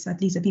space,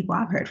 at least the people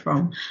I've heard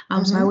from.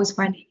 So I always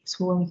find it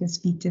useful when we can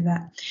speak to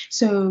that.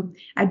 So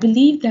I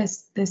believe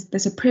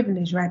there's a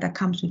privilege, right, that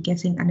comes with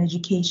getting an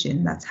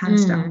education. That's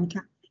hands down. We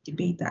can't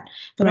debate that,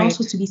 but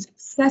also to be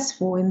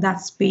successful in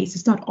that space,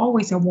 it's not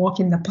always a walk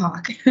in the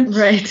park.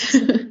 Right.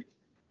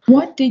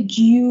 What did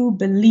you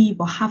believe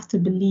or have to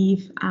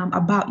believe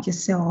about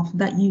yourself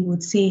that you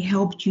would say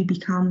helped you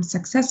become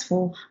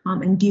successful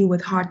and deal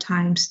with hard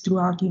times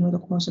throughout,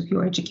 the course of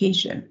your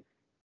education?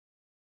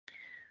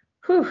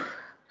 Whew.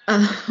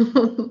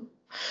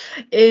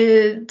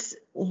 It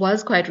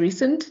was quite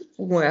recent.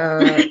 So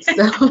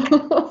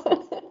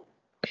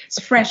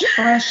It's fresh.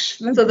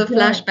 so the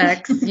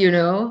flashbacks,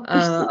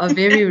 are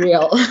very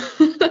real,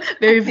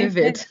 very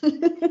vivid.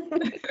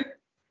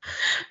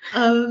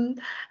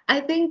 I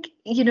think,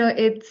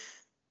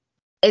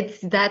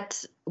 it's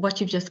that what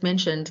you've just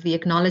mentioned, the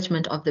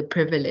acknowledgement of the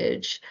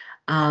privilege,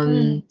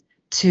 to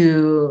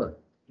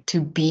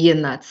be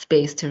in that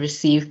space, to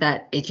receive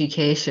that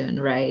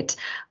education, right?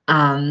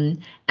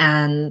 And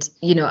I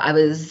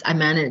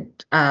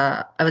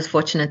was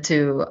fortunate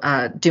to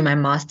do my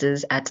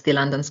master's at the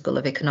London School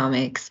of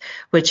Economics,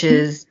 which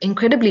is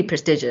incredibly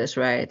prestigious,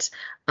 right?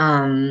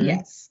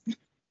 Yes.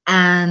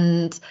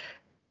 And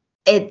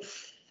it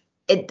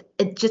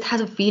just has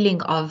a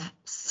feeling of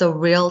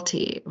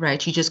surreality,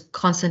 right? You just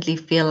constantly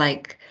feel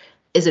like,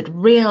 is it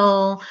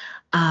real?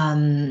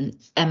 Am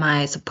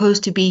I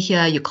supposed to be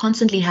here? You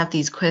constantly have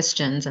these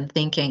questions and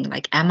thinking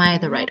like, am I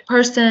the right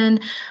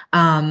person?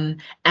 Am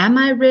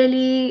I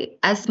really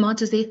as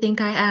smart as they think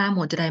I am?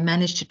 Or did I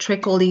manage to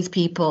trick all these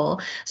people?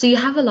 So you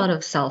have a lot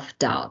of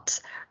self-doubt,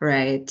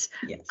 right?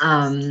 Yes.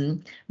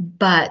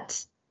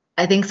 But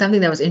I think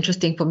something that was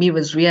interesting for me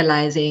was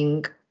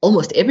realizing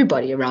almost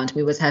everybody around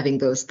me was having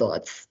those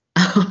thoughts.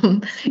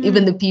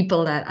 Even the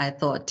people that I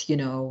thought,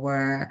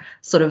 were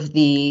sort of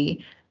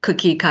the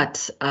cookie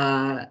cut,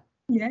 idea,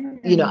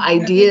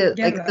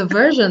 like the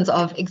versions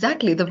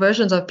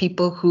of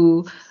people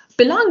who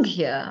belong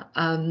here,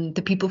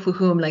 the people for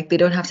whom like they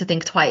don't have to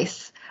think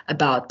twice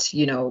about,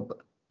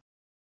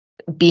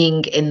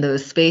 being in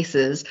those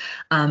spaces.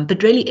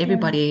 But really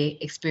everybody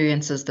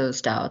experiences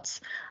those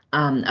doubts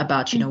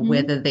about,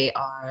 whether they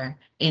are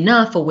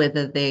enough or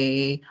whether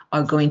they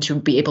are going to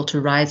be able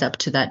to rise up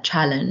to that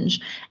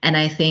challenge. And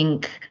I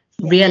think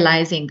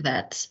realizing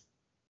that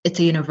it's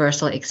a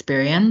universal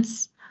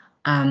experience,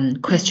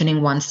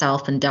 questioning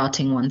oneself and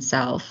doubting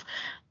oneself,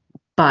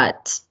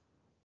 but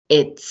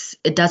it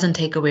doesn't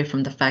take away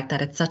from the fact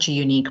that it's such a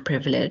unique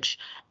privilege,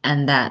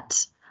 and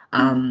that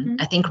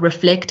I think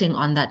reflecting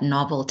on that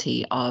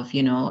novelty of,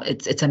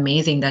 it's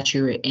amazing that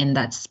you're in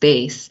that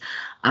space.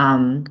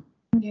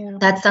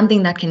 That's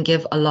something that can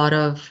give a lot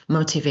of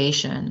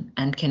motivation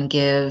and can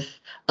give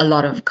a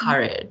lot of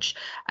courage.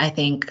 I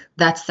think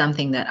that's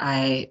something that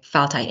I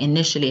felt I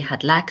initially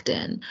had lacked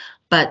in,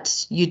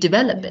 but you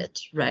develop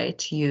it,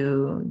 right?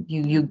 You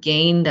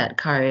gain that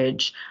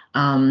courage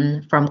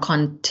from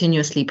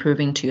continuously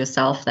proving to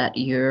yourself that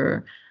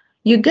you're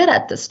good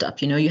at this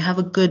stuff. You have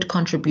a good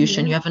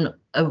contribution. You have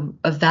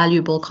a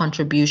valuable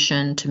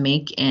contribution to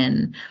make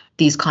in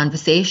these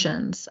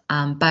conversations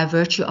by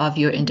virtue of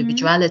your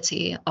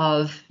individuality,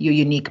 of your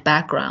unique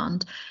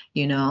background.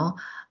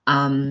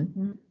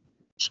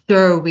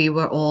 Sure, we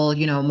were all,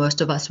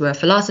 most of us were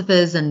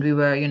philosophers and we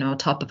were,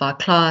 top of our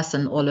class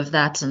and all of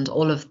that, and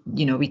all of,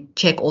 we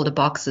check all the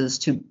boxes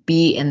to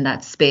be in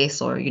that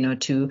space, or,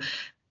 to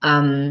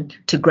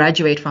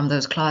graduate from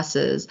those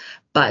classes.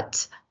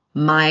 But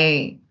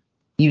my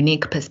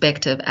unique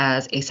perspective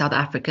as a South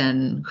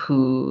African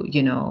who,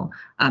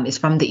 is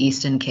from the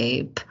Eastern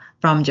Cape,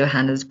 from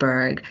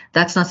Johannesburg,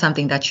 that's not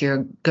something that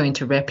you're going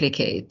to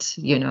replicate,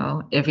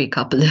 every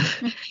couple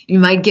of, you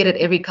might get it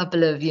every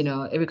couple of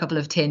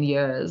 10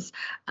 years.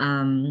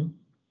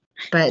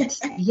 But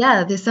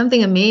yeah, there's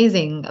something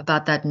amazing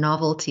about that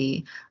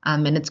novelty.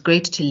 And it's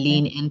great to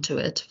lean into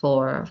it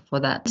for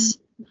that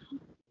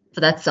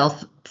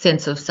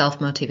sense of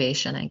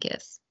self-motivation, I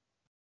guess.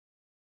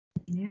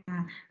 Yeah,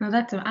 no,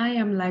 I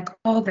am like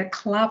all the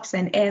claps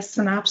and air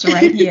snaps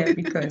right here,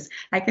 because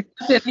I can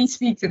definitely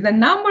speak to the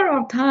number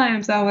of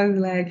times I was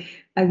like,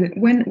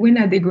 when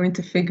are they going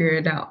to figure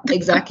it out?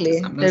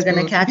 Exactly. They're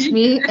going to catch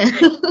me.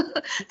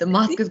 The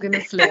mask is going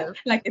to slip.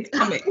 Like it's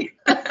coming.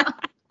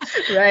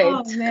 Right.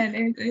 Oh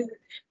man,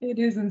 it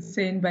is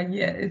insane. But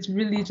yeah, it's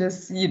really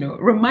just,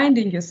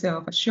 reminding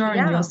yourself, assuring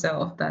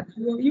yourself that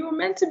you were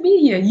meant to be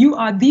here. You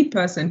are the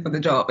person for the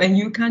job and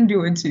you can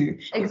do it too.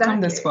 You've come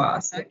this far.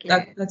 So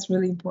that's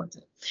really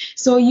important.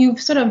 So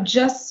you've sort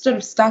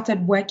of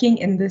started working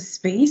in this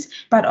space,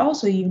 but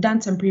also you've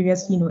done some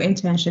previous,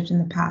 internships in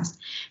the past.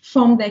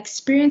 From the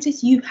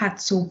experiences you've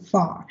had so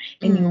far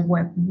in your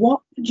work,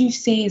 what would you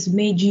say has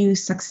made you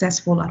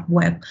successful at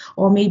work?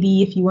 Or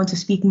maybe if you want to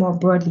speak more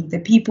broadly, the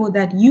people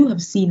that you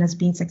have seen as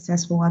being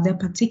successful, are there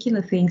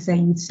particular things that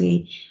you'd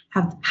say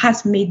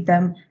has made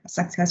them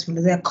successful?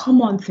 Is there a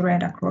common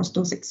thread across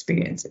those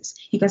experiences?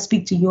 You can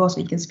speak to yours,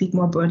 or you can speak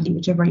more broadly,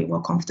 whichever you're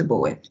more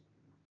comfortable with.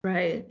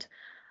 Right.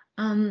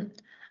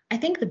 I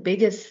think the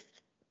biggest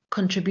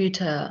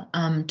contributor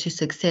to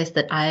success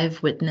that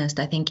I've witnessed,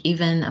 I think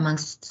even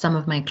amongst some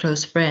of my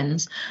close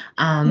friends,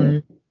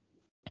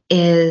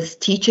 is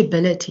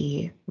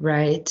teachability,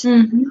 right?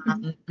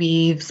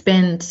 We've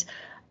spent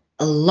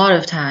a lot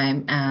of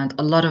time and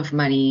a lot of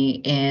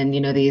money in,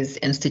 these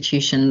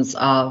institutions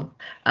of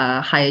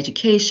higher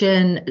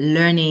education,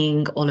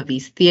 learning all of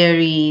these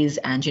theories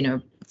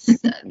and,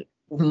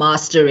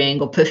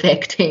 mastering or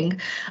perfecting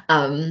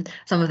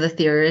some of the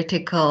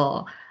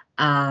theoretical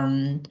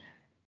um,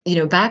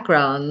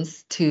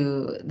 backgrounds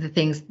to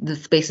the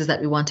spaces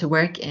that we want to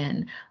work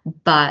in.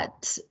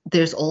 But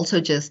there's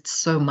also just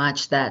so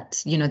much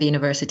that, the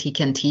university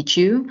can teach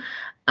you,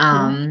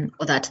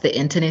 or that the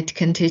internet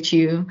can teach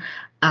you.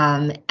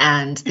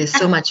 And there's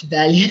so much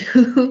value.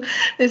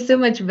 There's so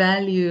much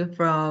value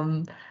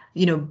from,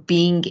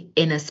 being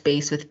in a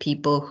space with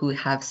people who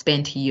have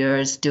spent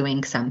years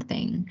doing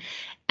something.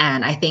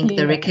 And I think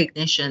the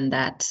recognition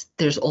that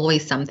there's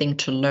always something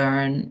to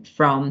learn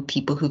from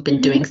people who've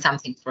been doing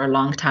something for a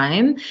long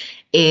time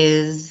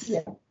is,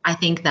 I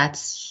think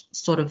that's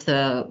sort of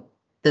the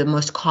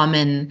most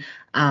common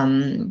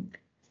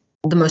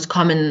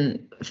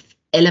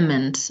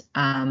element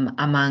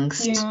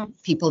amongst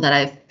people that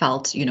I've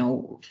felt,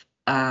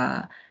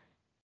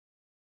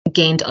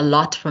 gained a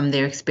lot from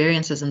their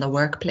experiences in the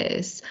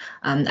workplace.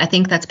 I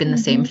think that's been the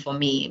same for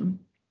me.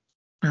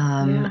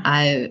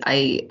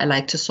 I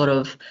like to sort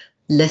of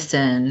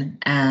listen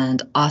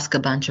and ask a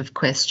bunch of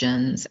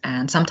questions,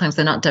 and sometimes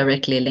they're not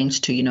directly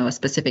linked to, a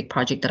specific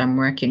project that I'm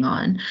working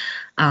on.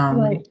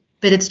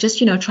 But it's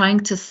just,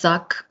 trying to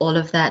suck all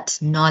of that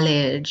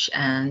knowledge.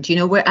 And,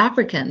 we're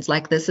Africans.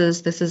 Like, this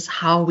is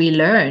how we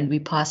learn. We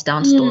pass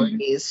down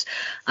stories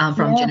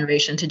from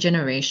generation to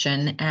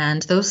generation.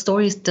 And those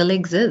stories still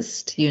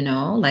exist,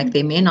 like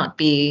they may not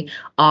be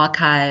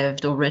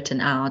archived or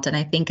written out. And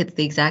I think it's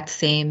the exact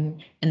same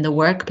in the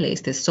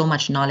workplace. There's so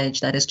much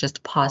knowledge that is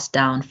just passed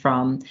down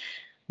from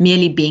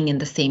merely being in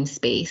the same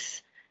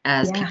space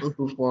as people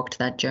who've walked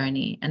that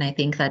journey. And I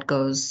think that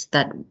goes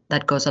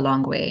a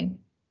long way.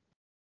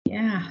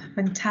 Yeah,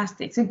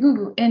 fantastic. So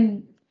Google,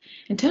 in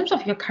terms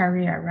of your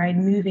career, right,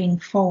 moving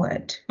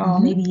forward, or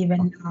maybe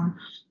even now,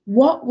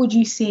 what would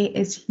you say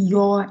is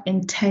your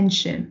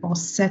intention or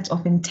set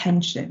of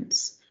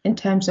intentions in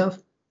terms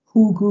of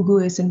who Google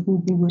is and who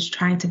Google is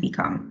trying to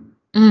become?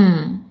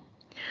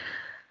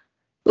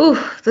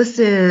 This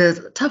is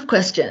a tough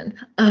question.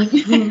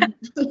 And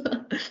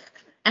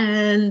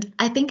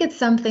I think it's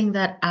something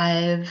that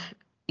I've,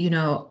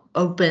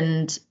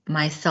 opened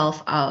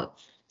myself out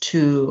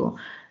to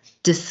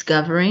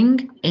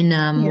discovering in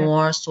a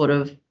more sort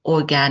of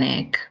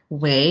organic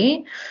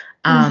way,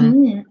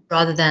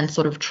 rather than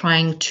sort of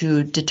trying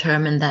to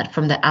determine that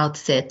from the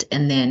outset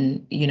and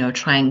then,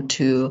 trying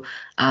to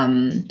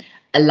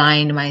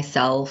align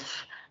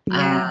myself,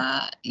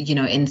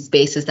 in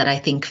spaces that I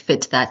think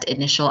fit that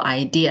initial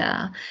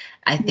idea.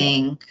 I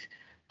think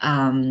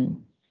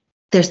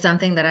there's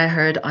something that I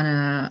heard on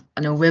a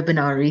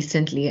webinar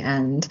recently,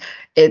 and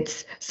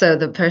so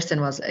the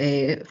person was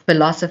a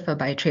philosopher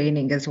by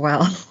training as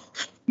well.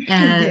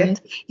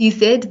 And he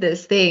said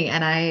this thing,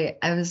 and I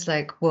was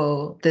like,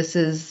 whoa, this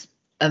is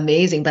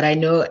amazing. But I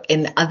know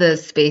in other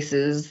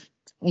spaces,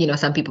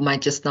 some people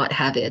might just not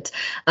have it.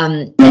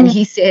 And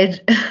he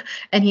said,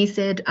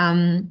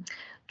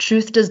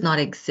 truth does not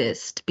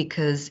exist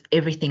because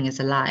everything is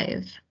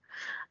alive.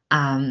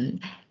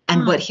 And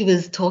what he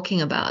was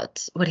talking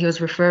about, what he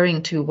was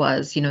referring to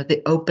was,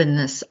 the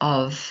openness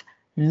of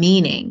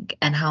meaning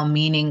and how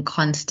meaning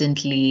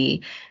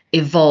constantly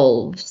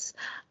evolves.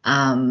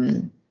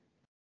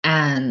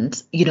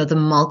 And, the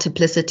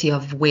multiplicity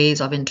of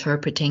ways of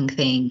interpreting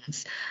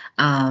things,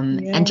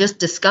 and just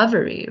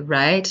discovery,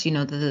 right?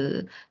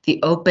 The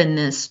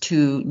openness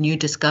to new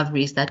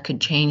discoveries that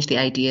could change the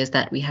ideas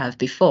that we have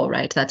before,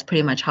 right? That's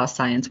pretty much how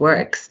science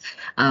works.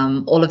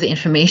 All of the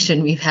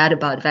information we've had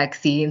about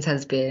vaccines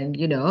has been,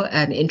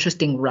 an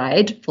interesting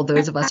ride for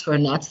those of us who are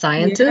not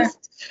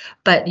scientists.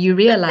 But you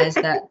realize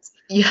that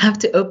you have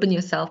to open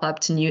yourself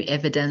up to new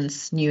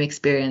evidence, new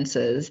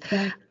experiences,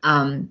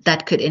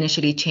 that could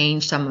initially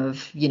change some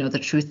of, the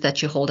truth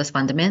that you hold as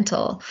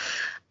fundamental.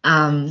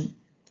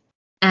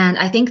 And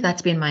I think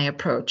that's been my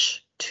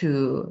approach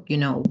to,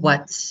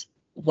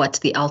 what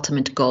the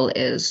ultimate goal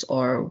is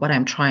or what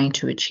I'm trying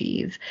to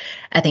achieve.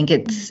 I think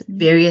it's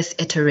various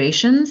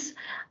iterations,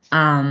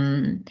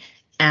 and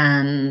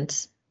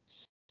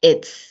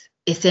it's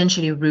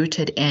essentially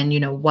rooted in,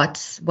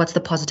 what's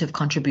the positive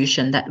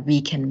contribution that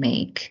we can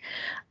make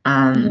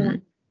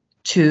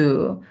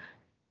to,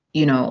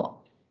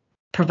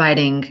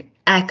 providing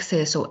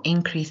access or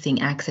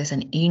increasing access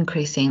and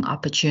increasing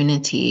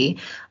opportunity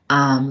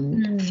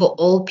for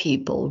all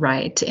people,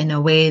 right? In a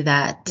way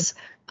that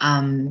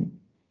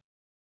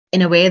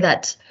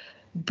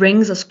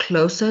brings us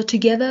closer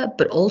together,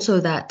 but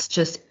also that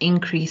just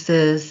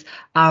increases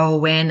our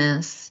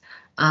awareness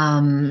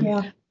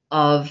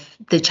of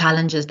the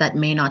challenges that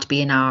may not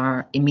be in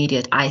our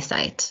immediate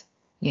eyesight.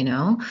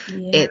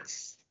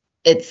 It's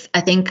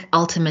I think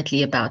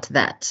ultimately about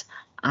that.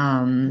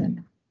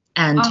 And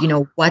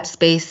what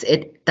space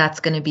that's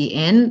going to be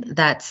in,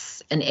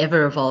 that's an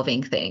ever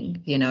evolving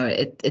thing.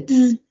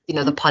 It's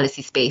the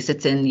policy space,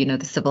 it's in,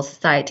 the civil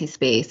society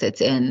space,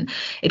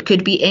 it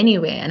could be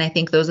anywhere. And I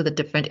think those are the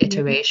different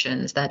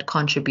iterations that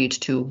contribute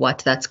to what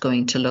that's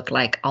going to look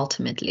like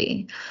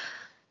ultimately.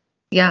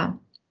 Yeah.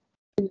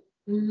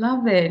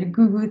 Love it.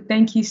 Gugu,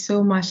 thank you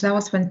so much. That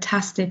was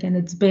fantastic. And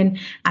it's been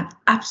an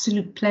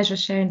absolute pleasure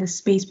sharing this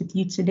space with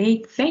you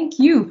today. Thank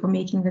you for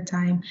making the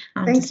time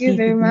to speak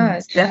very with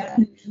much. Me.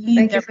 Definitely.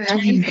 Thank you for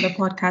having me for the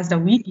podcast that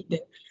we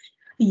needed.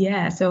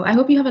 Yeah, so I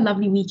hope you have a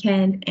lovely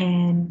weekend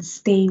and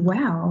stay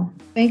well.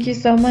 Thank you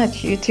so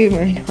much. You too,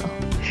 Marino.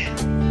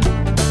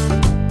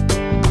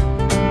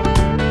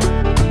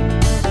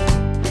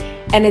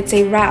 And it's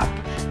a wrap.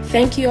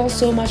 Thank you all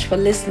so much for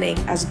listening.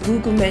 As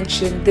Gugu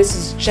mentioned, this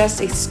is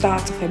just a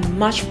start of a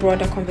much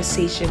broader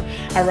conversation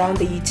around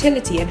the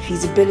utility and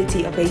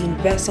feasibility of a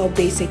universal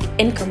basic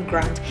income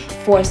grant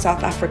for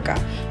South Africa.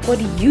 What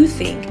do you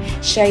think?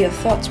 Share your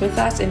thoughts with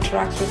us,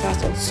 interact with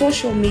us on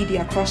social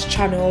media across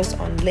channels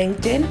on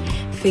LinkedIn,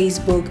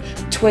 Facebook,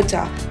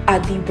 Twitter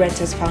at the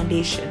Brenters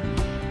Foundation.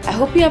 I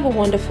hope you have a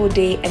wonderful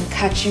day and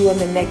catch you on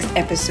the next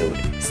episode.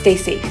 Stay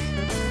safe.